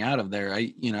difficult getting out of there,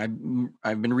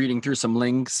 I've been reading through some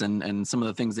links and some of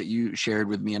the things that you shared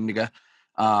with me, Indiga.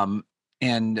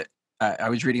 And I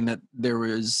was reading that there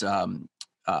was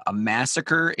a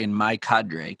massacre in Mai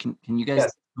Kadre. Can you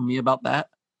guys tell me about that?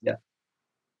 Yeah.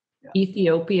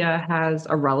 Ethiopia has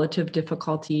a relative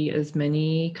difficulty, as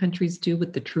many countries do,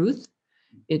 with the truth.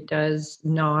 It does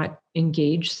not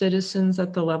engage citizens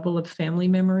at the level of family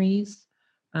memories,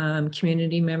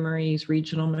 community memories,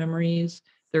 regional memories.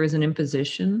 There is an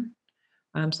imposition.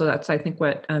 So that's, I think,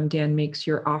 what Dan makes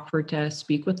your offer to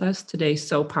speak with us today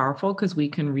so powerful, because we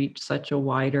can reach such a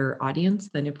wider audience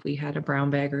than if we had a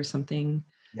brown bag or something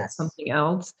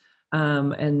else.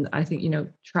 And I think,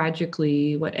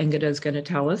 tragically, what Engeda is going to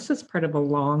tell us is part of a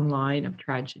long line of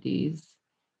tragedies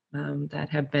that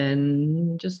have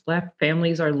been just left.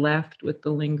 Families are left with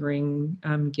the lingering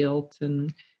guilt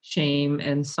and shame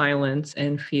and silence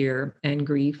and fear and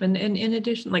grief. And in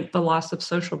addition, like the loss of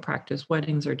social practice,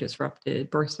 weddings are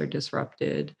disrupted, births are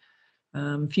disrupted,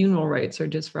 funeral rites are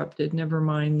disrupted, never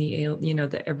mind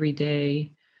the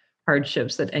everyday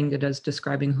hardships that Engeda is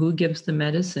describing. Who gives the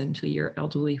medicine to your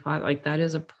elderly father? Like, that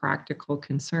is a practical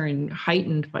concern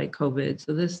heightened by COVID.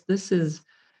 So this is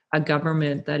a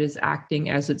government that is acting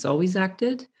as it's always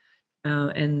acted.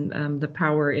 And the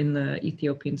power in the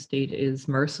Ethiopian state is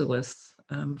merciless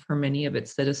for many of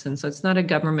its citizens. So it's not a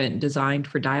government designed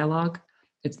for dialogue.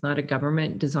 It's not a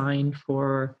government designed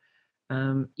for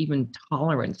even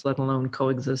tolerance, let alone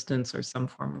coexistence or some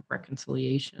form of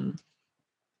reconciliation.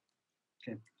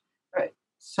 Okay, right.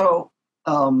 So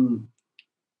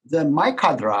the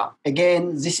MyCadre,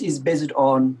 again, this is based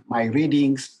on my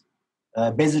readings,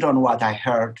 based on what I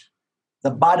heard.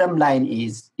 The bottom line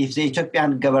is, if the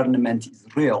Ethiopian government is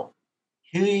real,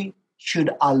 he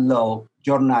should allow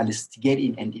journalists to get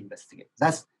in and investigate.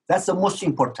 That's the most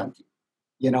important thing.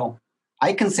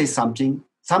 I can say something,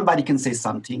 somebody can say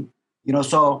something,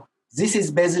 so this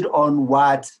is based on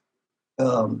what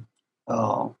the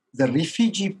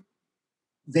refugee,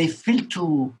 they feel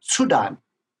to Sudan,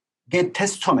 get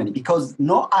testimony, because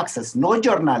no access, no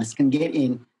journalist can get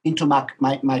into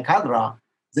MyCadre.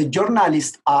 The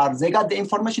journalists they got the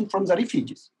information from the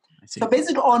refugees. So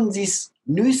based on these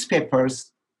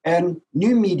newspapers and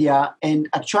new media and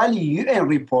actually UN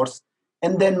reports,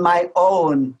 and then my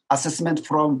own assessment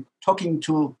from talking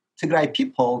to Tigray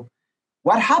people,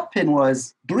 what happened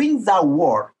was during the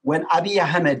war, when Abiy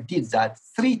Ahmed did that,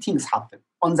 three things happened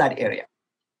on that area.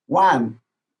 One,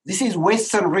 this is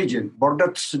Western region, border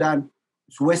to Sudan.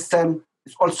 It's Western,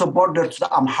 it's also border to the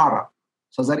Amhara.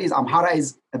 So Amhara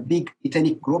is a big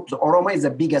ethnic group. The Oromo is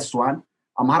the biggest one.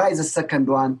 Amhara is the second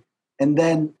one. And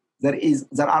then there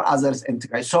are others in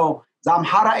Tigray. So the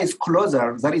Amhara is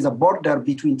closer. There is a border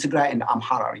between Tigray and the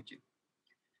Amhara region.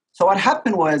 So what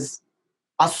happened was,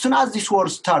 as soon as this war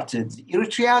started, the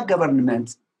Eritrea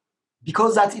government,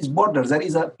 because that is border, there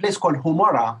is a place called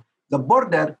Humora, the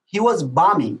border, he was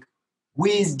bombing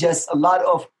with just a lot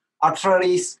of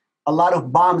artillery, a lot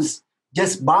of bombs,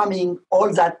 just bombing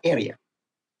all that area.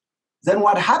 Then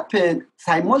what happened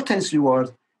simultaneously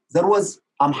was there was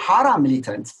Amhara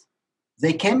militants.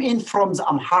 They came in from the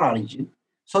Amhara region.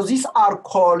 So these are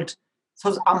called,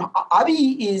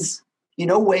 Abiy is in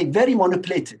a way very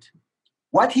manipulated.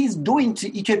 What he's doing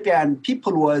to Ethiopian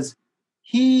people was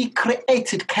he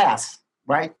created chaos,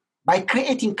 right? By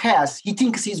creating chaos, he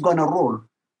thinks he's going to rule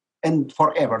and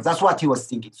forever. That's what he was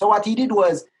thinking. So what he did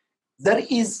was, there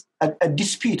is a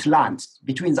dispute land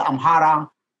between the Amhara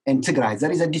and Tigray.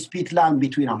 There is a dispute land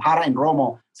between Amhara and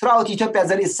Oromo. Throughout Ethiopia,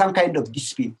 there is some kind of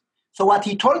dispute. So what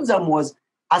he told them was,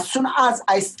 as soon as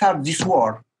I start this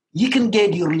war, you can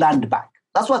get your land back.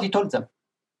 That's what he told them.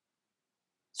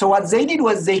 So what they did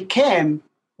was they came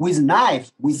with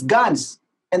knife, with guns,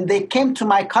 and they came to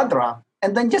MyCadre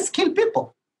and then just killed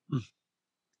people.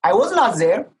 I was not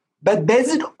there, but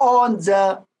based on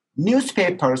the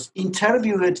newspapers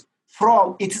interviewed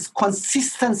from, it is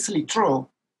consistently true,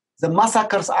 the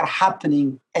massacres are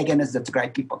happening against the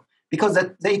Tigray people. Because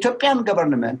the Ethiopian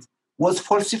government was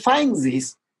falsifying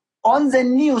this on the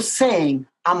news, saying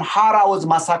Amhara was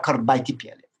massacred by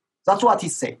TPLF. That's what he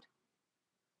said.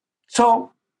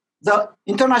 So the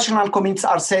international communities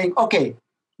are saying, okay,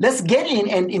 let's get in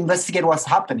and investigate what's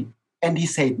happening. And he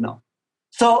said no.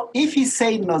 So if he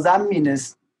said no, that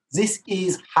means this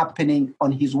is happening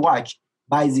on his watch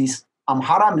by these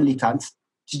Amhara militants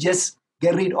to just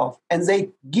get rid of. And they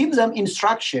give them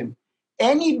instruction,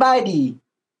 anybody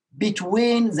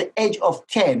between the age of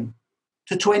 10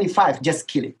 to 25, just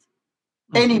kill it.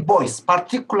 Any boys,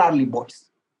 particularly boys.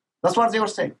 That's what they were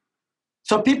saying.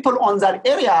 So people on that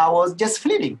area was just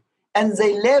fleeing. And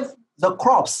they left the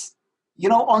crops,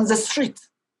 on the street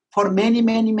for many,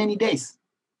 many, many days.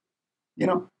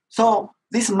 So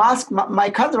this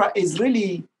MyCadre is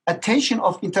really attention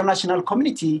of international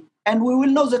community, and we will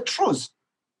know the truth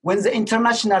when the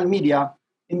international media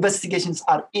investigations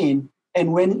are in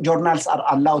and when journalists are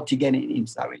allowed to get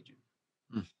into the region.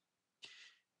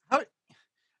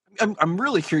 I'm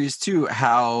really curious too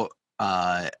how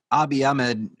Abiy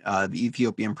Ahmed, the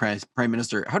Ethiopian prime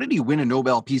minister, how did he win a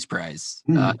Nobel Peace Prize?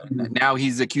 Now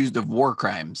he's accused of war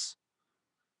crimes.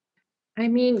 I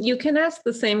mean, you can ask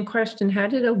the same question. How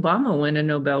did Obama win a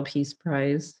Nobel Peace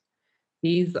Prize?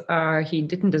 He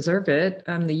didn't deserve it.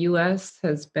 The U.S.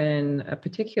 has been a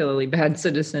particularly bad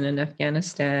citizen in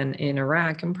Afghanistan, in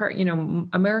Iraq, and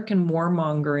American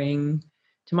warmongering,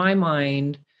 to my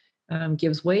mind,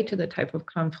 gives way to the type of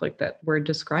conflict that we're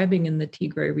describing in the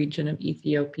Tigray region of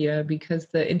Ethiopia, because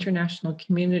the international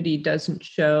community doesn't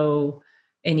show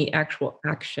any actual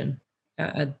action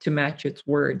to match its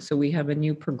word. So we have a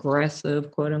new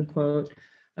progressive, quote unquote,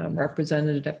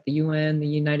 representative at the UN. The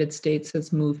United States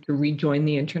has moved to rejoin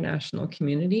the international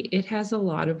community. It has a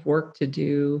lot of work to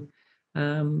do,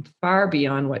 far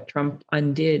beyond what Trump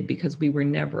undid, because we were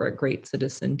never a great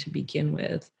citizen to begin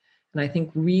with. And I think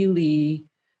really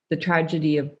the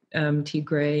tragedy of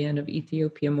Tigray and of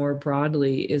Ethiopia more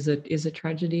broadly is a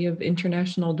tragedy of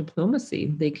international diplomacy.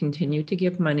 They continue to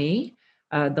give money.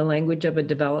 The language of a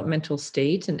developmental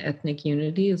state and ethnic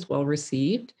unity is well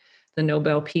received. the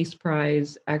Nobel Peace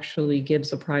Prize actually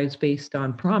gives a prize based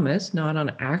on promise, not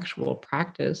on actual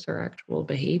practice or actual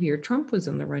behavior. Trump was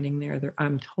in the running there,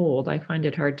 I'm told. I find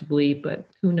it hard to believe, but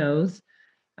who knows?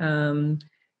 And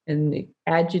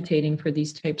agitating for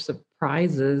these types of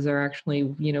prizes are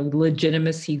actually,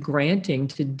 legitimacy granting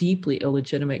to deeply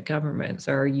illegitimate governments.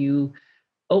 Are you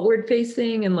outward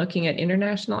facing and looking at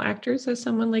international actors as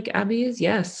someone like Abiy is?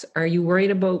 Yes. Are you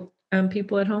worried about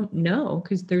people at home? No,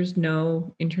 because there's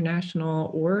no international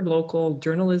or local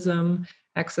journalism,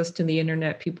 access to the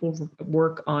internet. People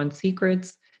work on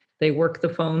secrets. They work the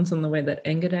phones in the way that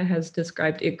Engada has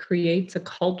described. It creates a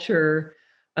culture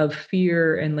of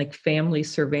fear and like family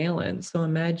surveillance. So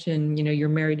imagine, you're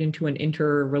married into an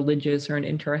inter-religious or an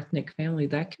inter-ethnic family.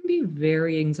 That can be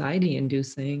very anxiety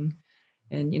inducing.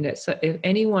 And, so if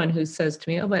anyone who says to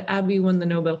me, oh, but Abiy won the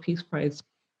Nobel Peace Prize,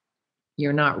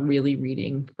 you're not really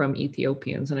reading from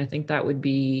Ethiopians. And I think that would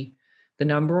be the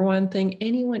number one thing.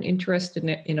 Anyone interested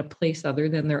in a place other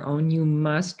than their own, you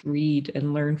must read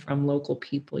and learn from local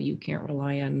people. You can't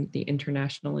rely on the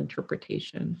international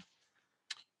interpretation.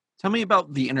 Tell me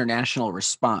about the international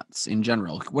response in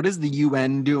general. What is the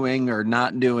UN doing or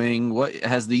not doing? What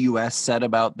has the US said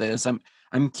about this?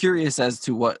 I'm curious as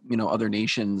to what, other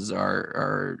nations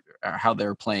are how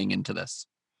they're playing into this.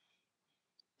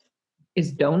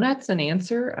 Is donuts an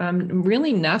answer?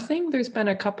 Really nothing. There's been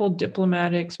a couple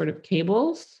diplomatic sort of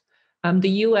cables. The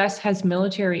US has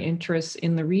military interests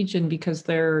in the region because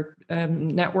their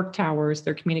network towers,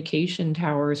 their communication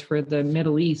towers for the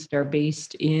Middle East are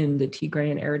based in the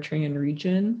Tigray and Eritrean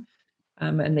region.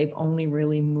 And they've only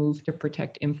really moved to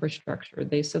protect infrastructure.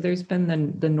 So there's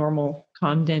been the normal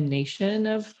condemnation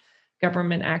of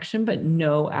government action, but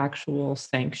no actual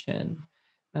sanction.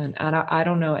 And I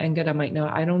don't know, Engada might know,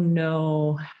 I don't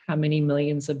know how many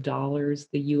millions of dollars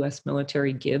the US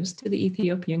military gives to the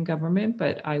Ethiopian government,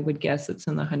 but I would guess it's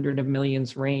in the hundreds of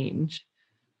millions range.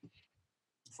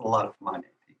 It's a lot of money.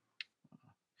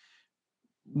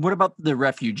 What about the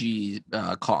refugee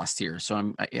cost here?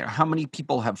 So how many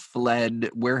people have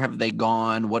fled? Where have they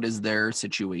gone? What is their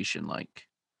situation like?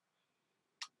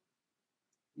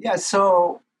 Yeah,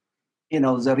 so,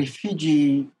 the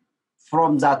refugee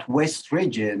from that west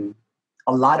region,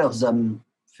 a lot of them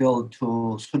fell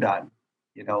to Sudan.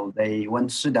 They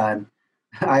went to Sudan.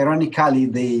 Ironically,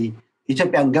 the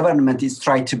Ethiopian government is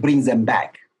trying to bring them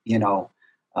back,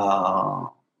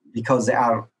 because they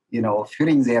are,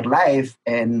 fearing their life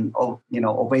and,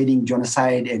 avoiding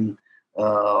genocide and,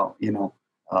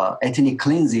 ethnic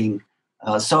cleansing.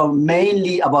 So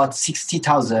mainly about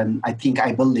 60,000,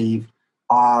 I believe,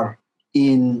 are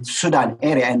in Sudan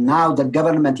area. And now the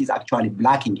government is actually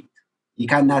blocking it. You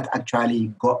cannot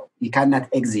actually go, you cannot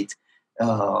exit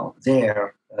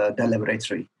there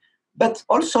deliberately. But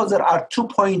also there are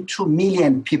 2.2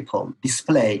 million people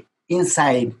displaced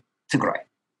inside Tigray.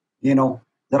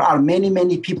 There are many,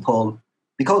 many people,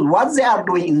 because what they are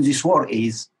doing in this war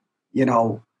is,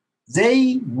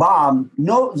 they bomb,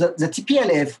 the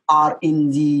TPLF are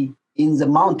in the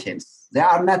mountains. They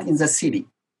are not in the city,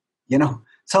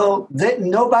 So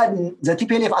the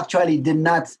TPLF actually did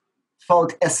not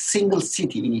fought a single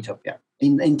city in Ethiopia,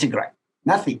 in Tigray,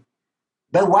 nothing.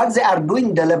 But what they are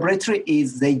doing deliberately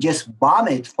is they just bomb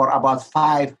it for about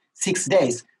 5-6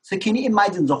 days. So can you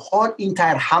imagine the whole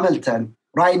entire Hamilton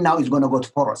right now is going to go to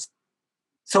forest?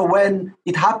 So when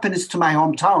it happens to my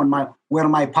hometown, where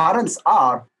my parents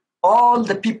are, all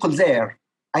the people there,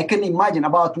 I can imagine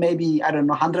about maybe,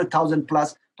 100,000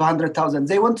 plus 200,000,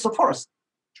 they went to the forest.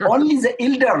 Sure. Only the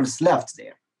elders left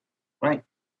there, right?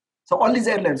 So only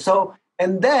the elders. So,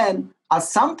 and then at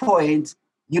some point,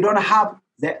 you don't have,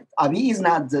 Abiy is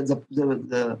not,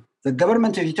 the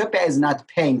government of Ethiopia is not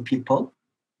paying people,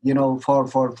 for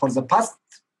the past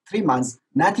 3 months,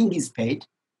 nothing is paid.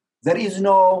 There is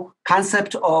no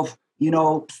concept of,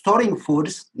 storing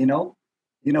foods,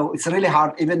 it's really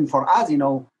hard even for us,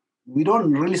 we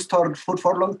don't really store food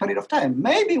for a long period of time.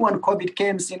 Maybe when COVID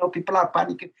comes, people are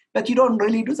panicking, but you don't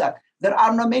really do that. There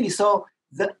are not many. So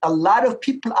a lot of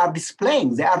people are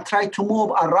displaying. They are trying to move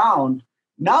around.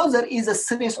 Now there is a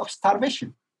series of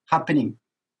starvation happening.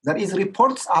 There is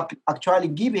reports actually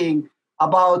giving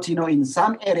about, in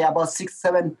some area, about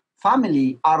 6-7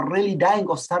 families are really dying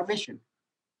of starvation,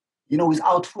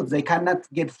 without food. They cannot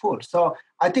get food. So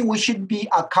I think we should be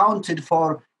accounted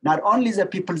for not only the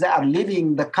people that are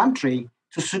leaving the country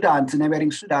to Sudan, to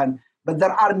neighboring Sudan, but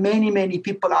there are many, many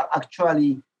people are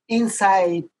actually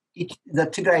inside the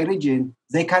Tigray region.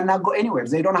 They cannot go anywhere.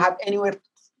 They don't have anywhere.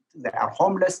 They are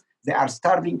homeless. They are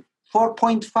starving.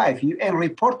 4.5, UN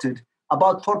reported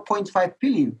about 4.5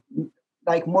 billion,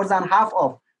 like more than half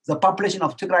of the population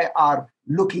of Tigray are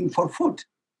looking for food.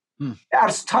 Hmm. They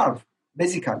are starved,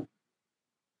 basically.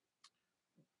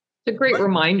 It's a great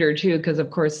reminder, too, because,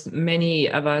 of course, many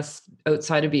of us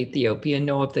outside of Ethiopia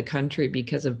know of the country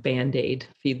because of Band-Aid,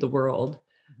 Feed the World.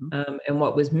 Mm-hmm. And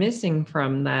what was missing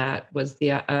from that was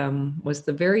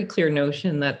the very clear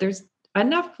notion that there's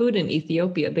enough food in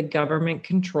Ethiopia. The government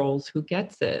controls who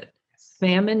gets it.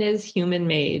 Famine is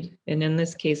human-made, and in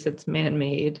this case, it's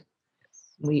man-made.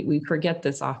 We forget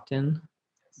this often.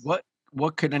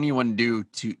 What could anyone do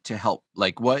to help?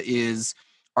 Like,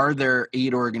 are there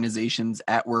aid organizations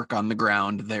at work on the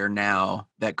ground there now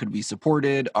that could be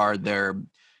supported? Are there,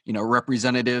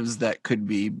 representatives that could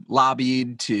be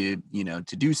lobbied to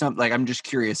do something? Like, I'm just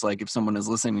curious, like, if someone is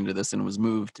listening to this and was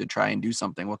moved to try and do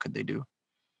something, what could they do?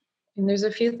 And there's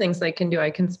a few things I can do. I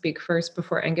can speak first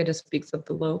before Engeda speaks of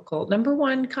the local. Number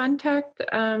one, contact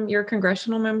your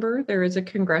congressional member. There is a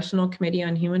Congressional Committee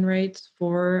on Human Rights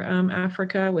for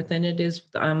Africa. Within it is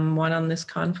one on this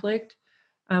conflict.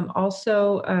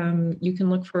 Also, you can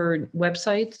look for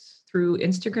websites through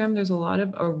Instagram. There's a lot of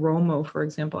Oromo, for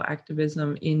example,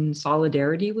 activism in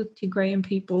solidarity with Tigrayan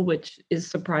people, which is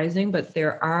surprising, but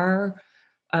there are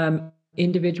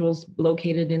individuals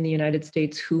located in the United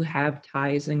States who have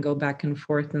ties and go back and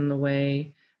forth in the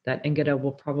way that Engeda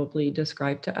will probably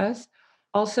describe to us.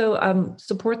 Also,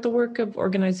 support the work of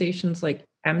organizations like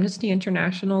Amnesty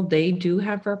International. They do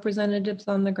have representatives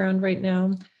on the ground right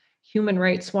now. Human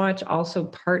Rights Watch also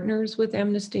partners with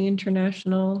Amnesty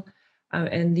International,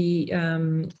 and the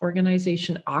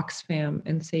organization Oxfam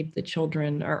and Save the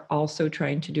Children are also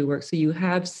trying to do work. So you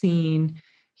have seen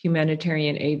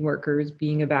humanitarian aid workers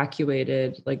being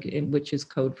evacuated, which is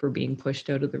code for being pushed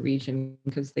out of the region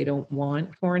because they don't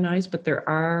want foreign eyes, but there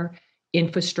are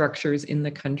infrastructures in the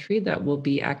country that will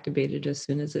be activated as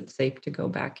soon as it's safe to go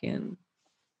back in.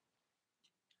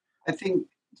 I think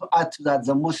to add to that,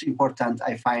 the most important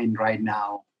I find right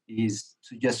now is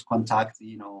to just contact,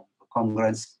 the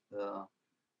Congress,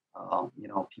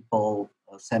 people,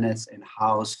 Senate and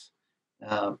House.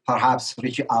 Perhaps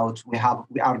reach out. We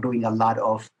are doing a lot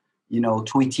of,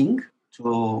 tweeting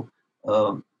to,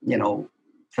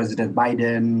 President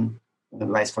Biden,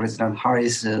 Vice President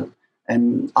Harris,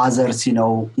 and others, in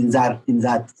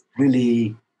that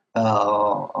really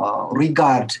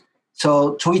regard.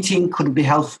 So tweeting could be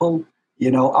helpful.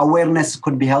 Awareness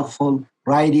could be helpful.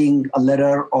 Writing a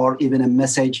letter or even a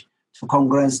message to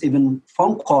Congress, even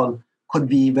phone call could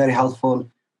be very helpful.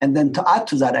 And then to add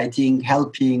to that, I think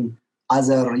helping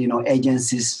other,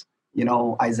 agencies,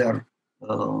 either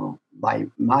by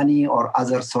money or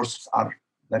other sources are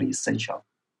very essential.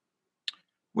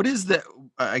 What is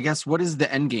the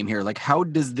end game here? Like, how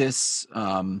does this,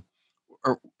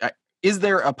 is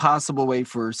there a possible way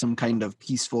for some kind of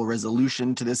peaceful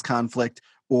resolution to this conflict,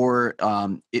 or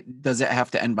does it have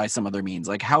to end by some other means?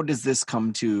 Like, how does this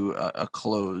come to a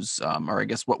close? Or I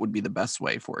guess what would be the best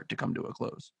way for it to come to a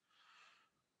close?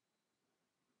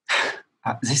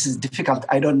 This is difficult.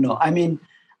 I don't know. I mean,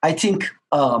 I think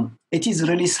it is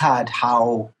really sad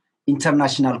how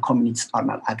international communities are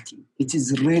not acting. It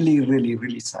is really, really,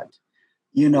 really sad.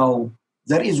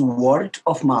 There is word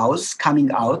of mouth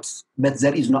coming out, but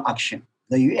there is no action.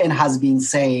 The UN has been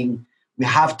saying we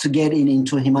have to get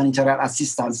into humanitarian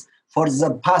assistance for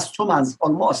the past 2 months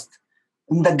almost.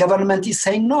 And the government is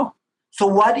saying no. So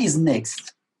what is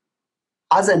next?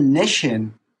 As a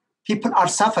nation, people are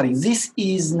suffering. This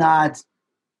is not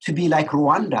to be like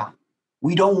Rwanda.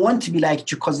 We don't want to be like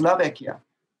Czechoslovakia.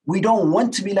 We don't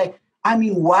want to be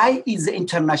why is the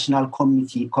international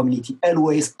community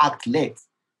always act late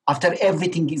after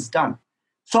everything is done?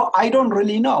 So I don't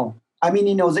really know.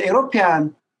 The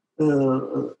European,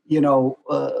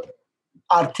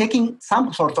 are taking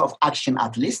some sort of action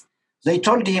at least. They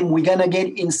told him we're going to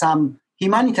get in some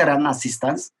humanitarian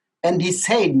assistance. And he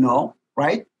said no,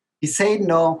 right? He said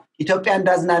no, Ethiopian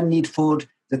does not need food.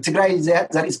 The Tigray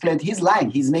that is plenty. He's lying.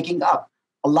 He's making up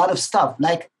a lot of stuff.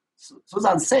 Like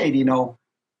Susan said,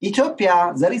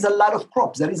 Ethiopia, there is a lot of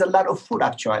crops. There is a lot of food,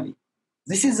 actually.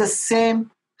 This is the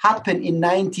same happened in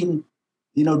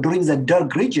during the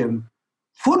Derg regime.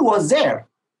 Food was there,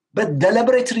 but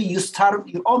deliberately you starve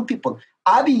your own people.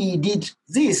 Abiy did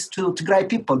this to Tigray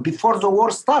people before the war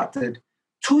started.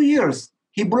 2 years,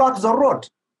 he blocked the road.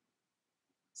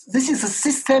 This is a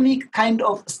systemic kind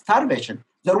of starvation.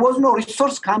 There was no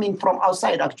resource coming from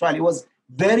outside, actually. It was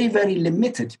very, very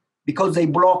limited because they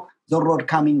blocked the road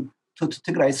coming to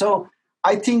Tigray. So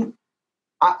I think,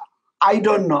 I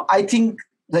don't know. I think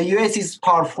the U.S. is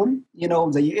powerful.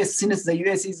 Since the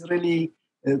U.S. is really,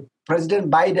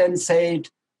 President Biden said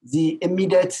the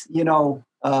immediate,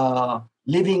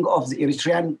 leaving of the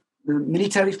Eritrean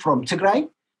military from Tigray.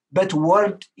 But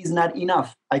word is not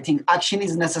enough. I think action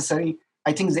is necessary.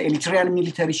 I think the Eritrean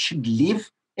military should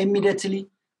leave immediately.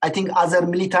 I think other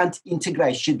militant in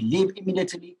Tigray should leave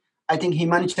immediately. I think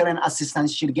humanitarian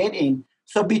assistance should get in.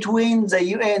 So between the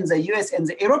UN, the US, and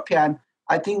the European,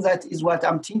 I think that is what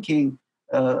I'm thinking.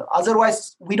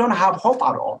 Otherwise, we don't have hope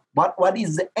at all. But what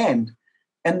is the end?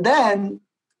 And then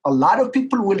a lot of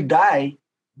people will die,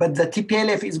 but the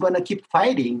TPLF is going to keep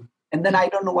fighting. And then I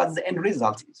don't know what the end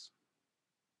result is.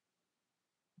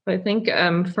 I think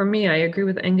for me, I agree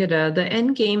with Engeda. The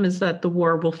end game is that the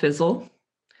war will fizzle.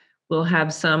 We'll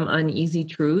have some uneasy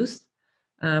truths.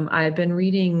 I've been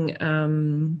reading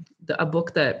a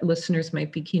book that listeners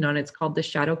might be keen on. It's called The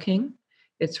Shadow King.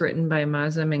 It's written by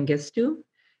Maza Mengistu,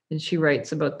 and she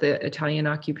writes about the Italian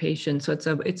occupation. So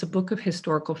it's a book of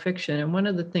historical fiction. And one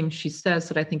of the things she says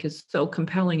that I think is so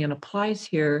compelling and applies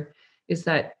here is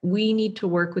that we need to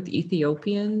work with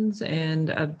Ethiopians and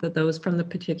those from the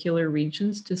particular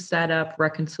regions to set up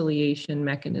reconciliation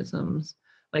mechanisms,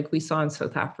 like we saw in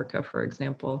South Africa, for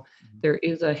example. Mm-hmm. There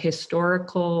is a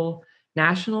historical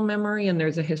national memory and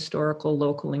there's a historical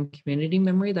local and community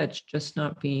memory that's just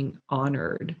not being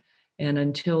honored. And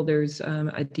until there's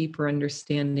a deeper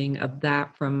understanding of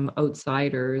that from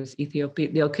outsiders,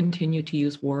 Ethiopia, they'll continue to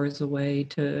use war as a way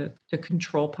to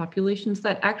control populations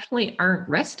that actually aren't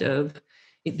restive.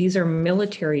 These are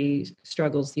military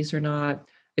struggles. These are not,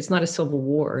 it's not a civil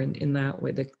war in that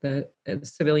way. The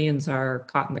civilians are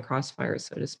caught in the crossfire,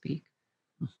 so to speak.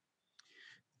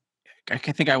 I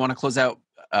think I want to close out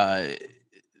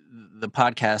the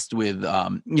podcast with,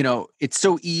 it's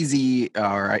so easy,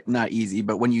 or not easy,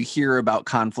 but when you hear about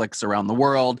conflicts around the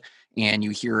world and you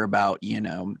hear about,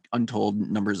 untold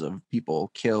numbers of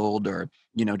people killed or,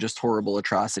 just horrible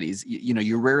atrocities,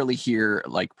 you rarely hear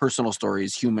like personal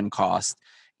stories, human cost.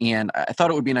 And I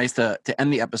thought it would be nice to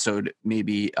end the episode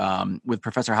maybe with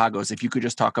Professor Hagos, if you could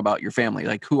just talk about your family,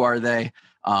 like who are they?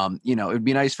 It would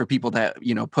be nice for people to,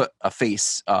 put a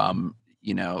face,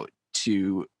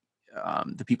 to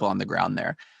the people on the ground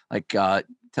there. Like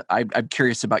I'm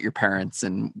curious about your parents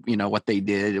and what they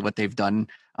did, what they've done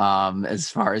as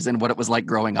far as, and what it was like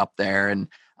growing up there, and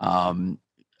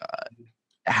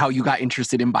how you got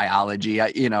interested in biology.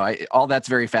 All that's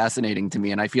very fascinating to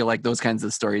me, and I feel like those kinds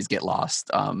of stories get lost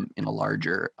in a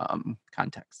larger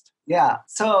context. Yeah.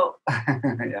 So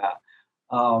yeah,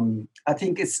 I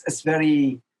think it's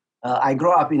very. I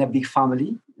grew up in a big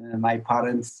family. My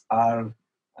parents are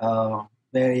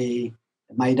very.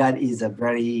 My dad is a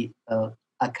very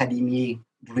academic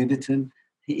driven.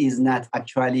 He is not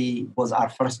actually was our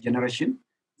first generation.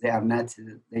 They are not.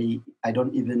 I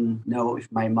don't even know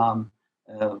if my mom,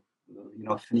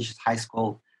 finished high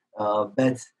school.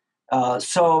 But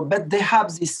they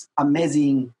have this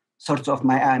amazing sort of.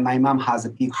 My mom has a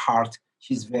big heart.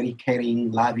 She's very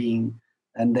caring, loving,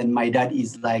 and then my dad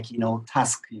is like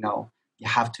task. You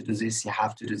have to do this. You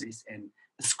have to do this, and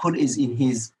school is in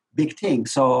his big thing.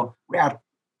 So we are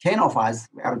 10 of us.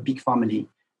 We are a big family.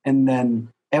 And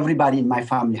then everybody in my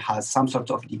family has some sort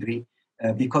of degree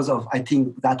because of, I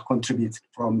think that contributes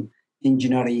from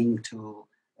engineering to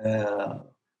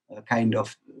kind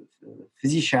of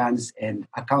physicians and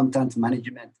accountant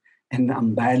management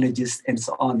and biologists and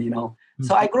so on, Mm-hmm.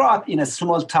 So I grew up in a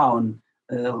small town,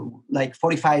 like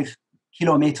 45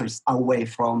 kilometers away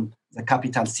from the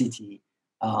capital city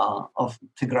of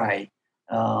Tigray.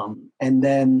 And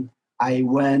then I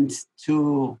went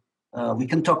to, we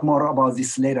can talk more about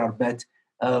this later, but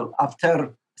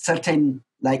after certain,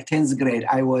 like 10th grade,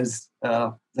 I was,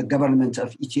 the government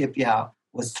of Ethiopia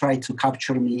was trying to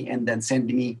capture me and then send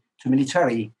me to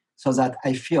military so that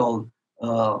I feel,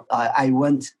 I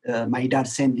went, my dad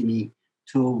sent me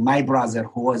to my brother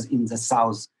who was in the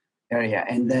south area.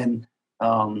 And then,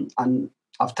 and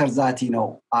after that,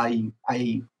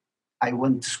 I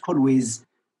went to school with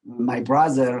my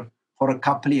brother for a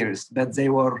couple years, but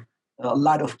there were a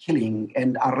lot of killing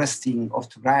and arresting of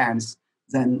Tigrayans.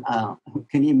 Then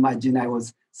can you imagine, I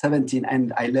was 17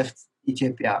 and I left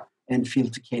Ethiopia and flew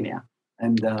to Kenya.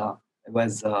 And I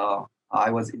was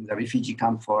in the refugee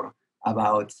camp for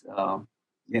about,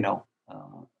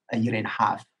 a year and a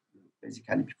half,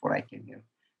 basically, before I came here.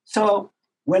 So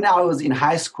when I was in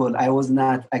high school, I was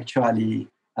not actually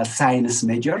a science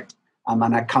major. I'm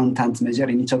an accountant major.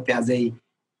 In Ethiopia. They,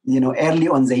 early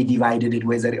on they divided it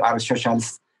whether you are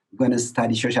going to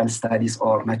study social studies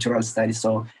or natural studies.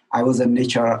 So I was a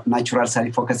natural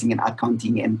study focusing on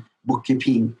accounting and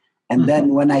bookkeeping. And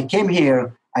then when I came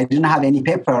here, I didn't have any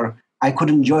paper. I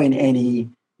couldn't join any,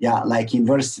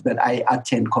 university, but I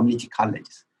attend community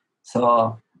colleges.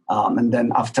 So, and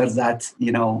then after that,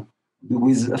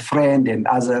 with a friend and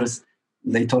others,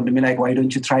 they told me, like, why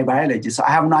don't you try biology? So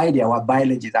I have no idea what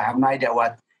biology is. I have no idea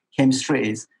what chemistry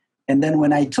is. And then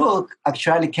when I took,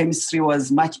 actually, chemistry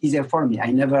was much easier for me.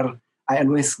 I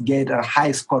always get a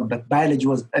high score, but biology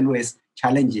was always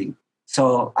challenging.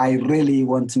 So I really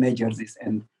want to major this.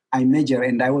 And I major,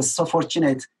 and I was so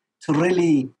fortunate to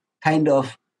really kind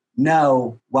of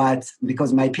know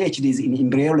because my PhD is in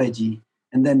embryology,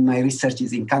 and then my research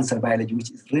is in cancer biology,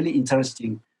 which is really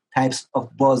interesting types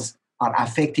of both are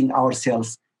affecting our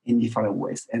cells in different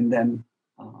ways. And then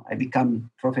I become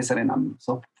professor, and I'm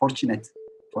so fortunate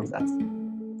for that.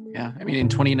 Yeah, I mean, in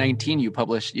 2019, you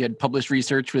had published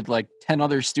research with like 10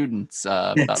 other students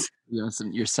about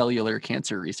your cellular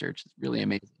cancer research. It's really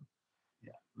amazing.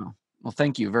 Yeah. Well,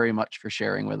 thank you very much for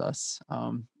sharing with us,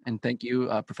 and thank you,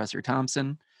 Professor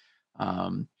Thompson.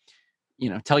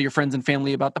 Tell your friends and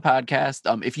family about the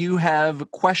podcast. If you have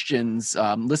questions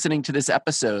listening to this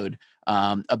episode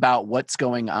about what's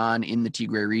going on in the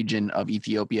Tigray region of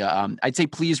Ethiopia, I'd say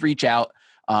please reach out.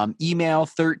 Email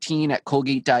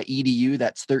 13@colgate.edu.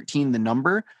 That's 13, the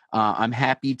number. I'm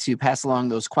happy to pass along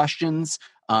those questions.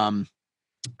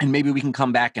 And maybe we can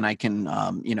come back and I can,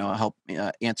 help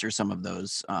answer some of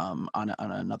those on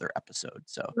another episode.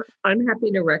 So I'm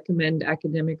happy to recommend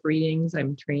academic readings.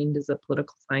 I'm trained as a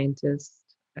political scientist.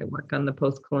 I work on the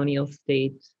post-colonial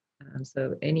state.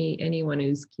 So anyone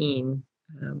who's keen,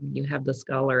 you have the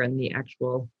scholar and the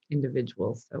actual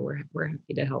individual. So we're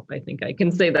happy to help. I think I can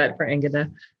say that for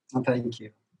Engana. Oh, thank you.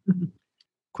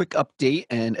 Quick update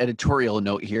and editorial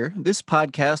note here. This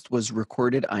podcast was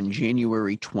recorded on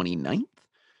January 29th.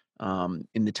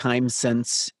 In the time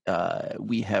since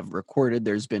we have recorded,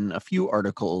 there's been a few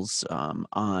articles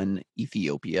on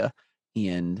Ethiopia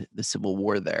and the civil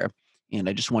war there. And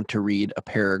I just want to read a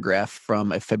paragraph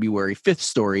from a February 5th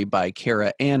story by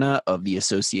Kara Anna of the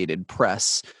Associated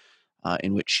Press,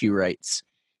 in which she writes,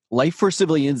 "Life for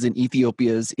civilians in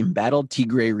Ethiopia's embattled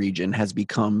Tigray region has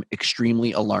become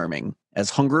extremely alarming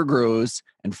as hunger grows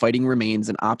and fighting remains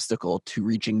an obstacle to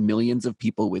reaching millions of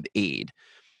people with aid,"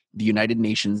 the United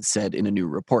Nations said in a new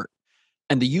report.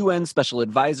 And the UN Special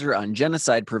Advisor on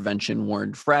Genocide Prevention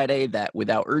warned Friday that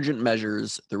without urgent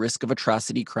measures, the risk of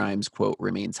atrocity crimes, quote,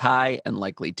 remains high and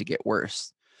likely to get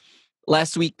worse.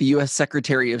 Last week, the U.S.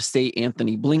 Secretary of State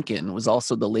Anthony Blinken was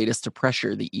also the latest to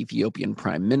pressure the Ethiopian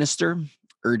Prime Minister,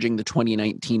 urging the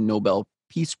 2019 Nobel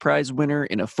Peace Prize winner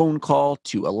in a phone call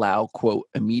to allow, quote,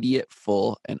 immediate,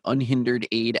 full, and unhindered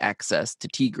aid access to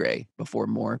Tigray before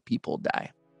more people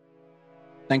die.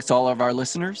 Thanks to all of our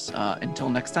listeners. Until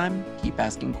next time, keep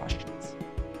asking questions.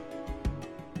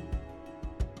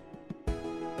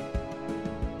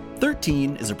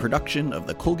 13 is a production of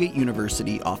the Colgate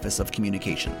University Office of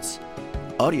Communications.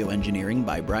 Audio engineering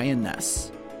by Brian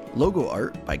Ness. Logo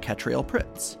art by Ketrail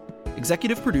Pritz.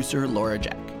 Executive producer Laura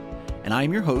Jack. And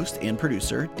I'm your host and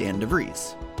producer, Dan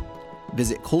DeVries.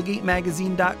 Visit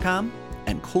ColgateMagazine.com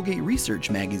and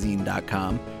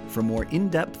ColgateResearchMagazine.com for more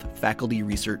in-depth faculty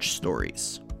research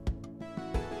stories.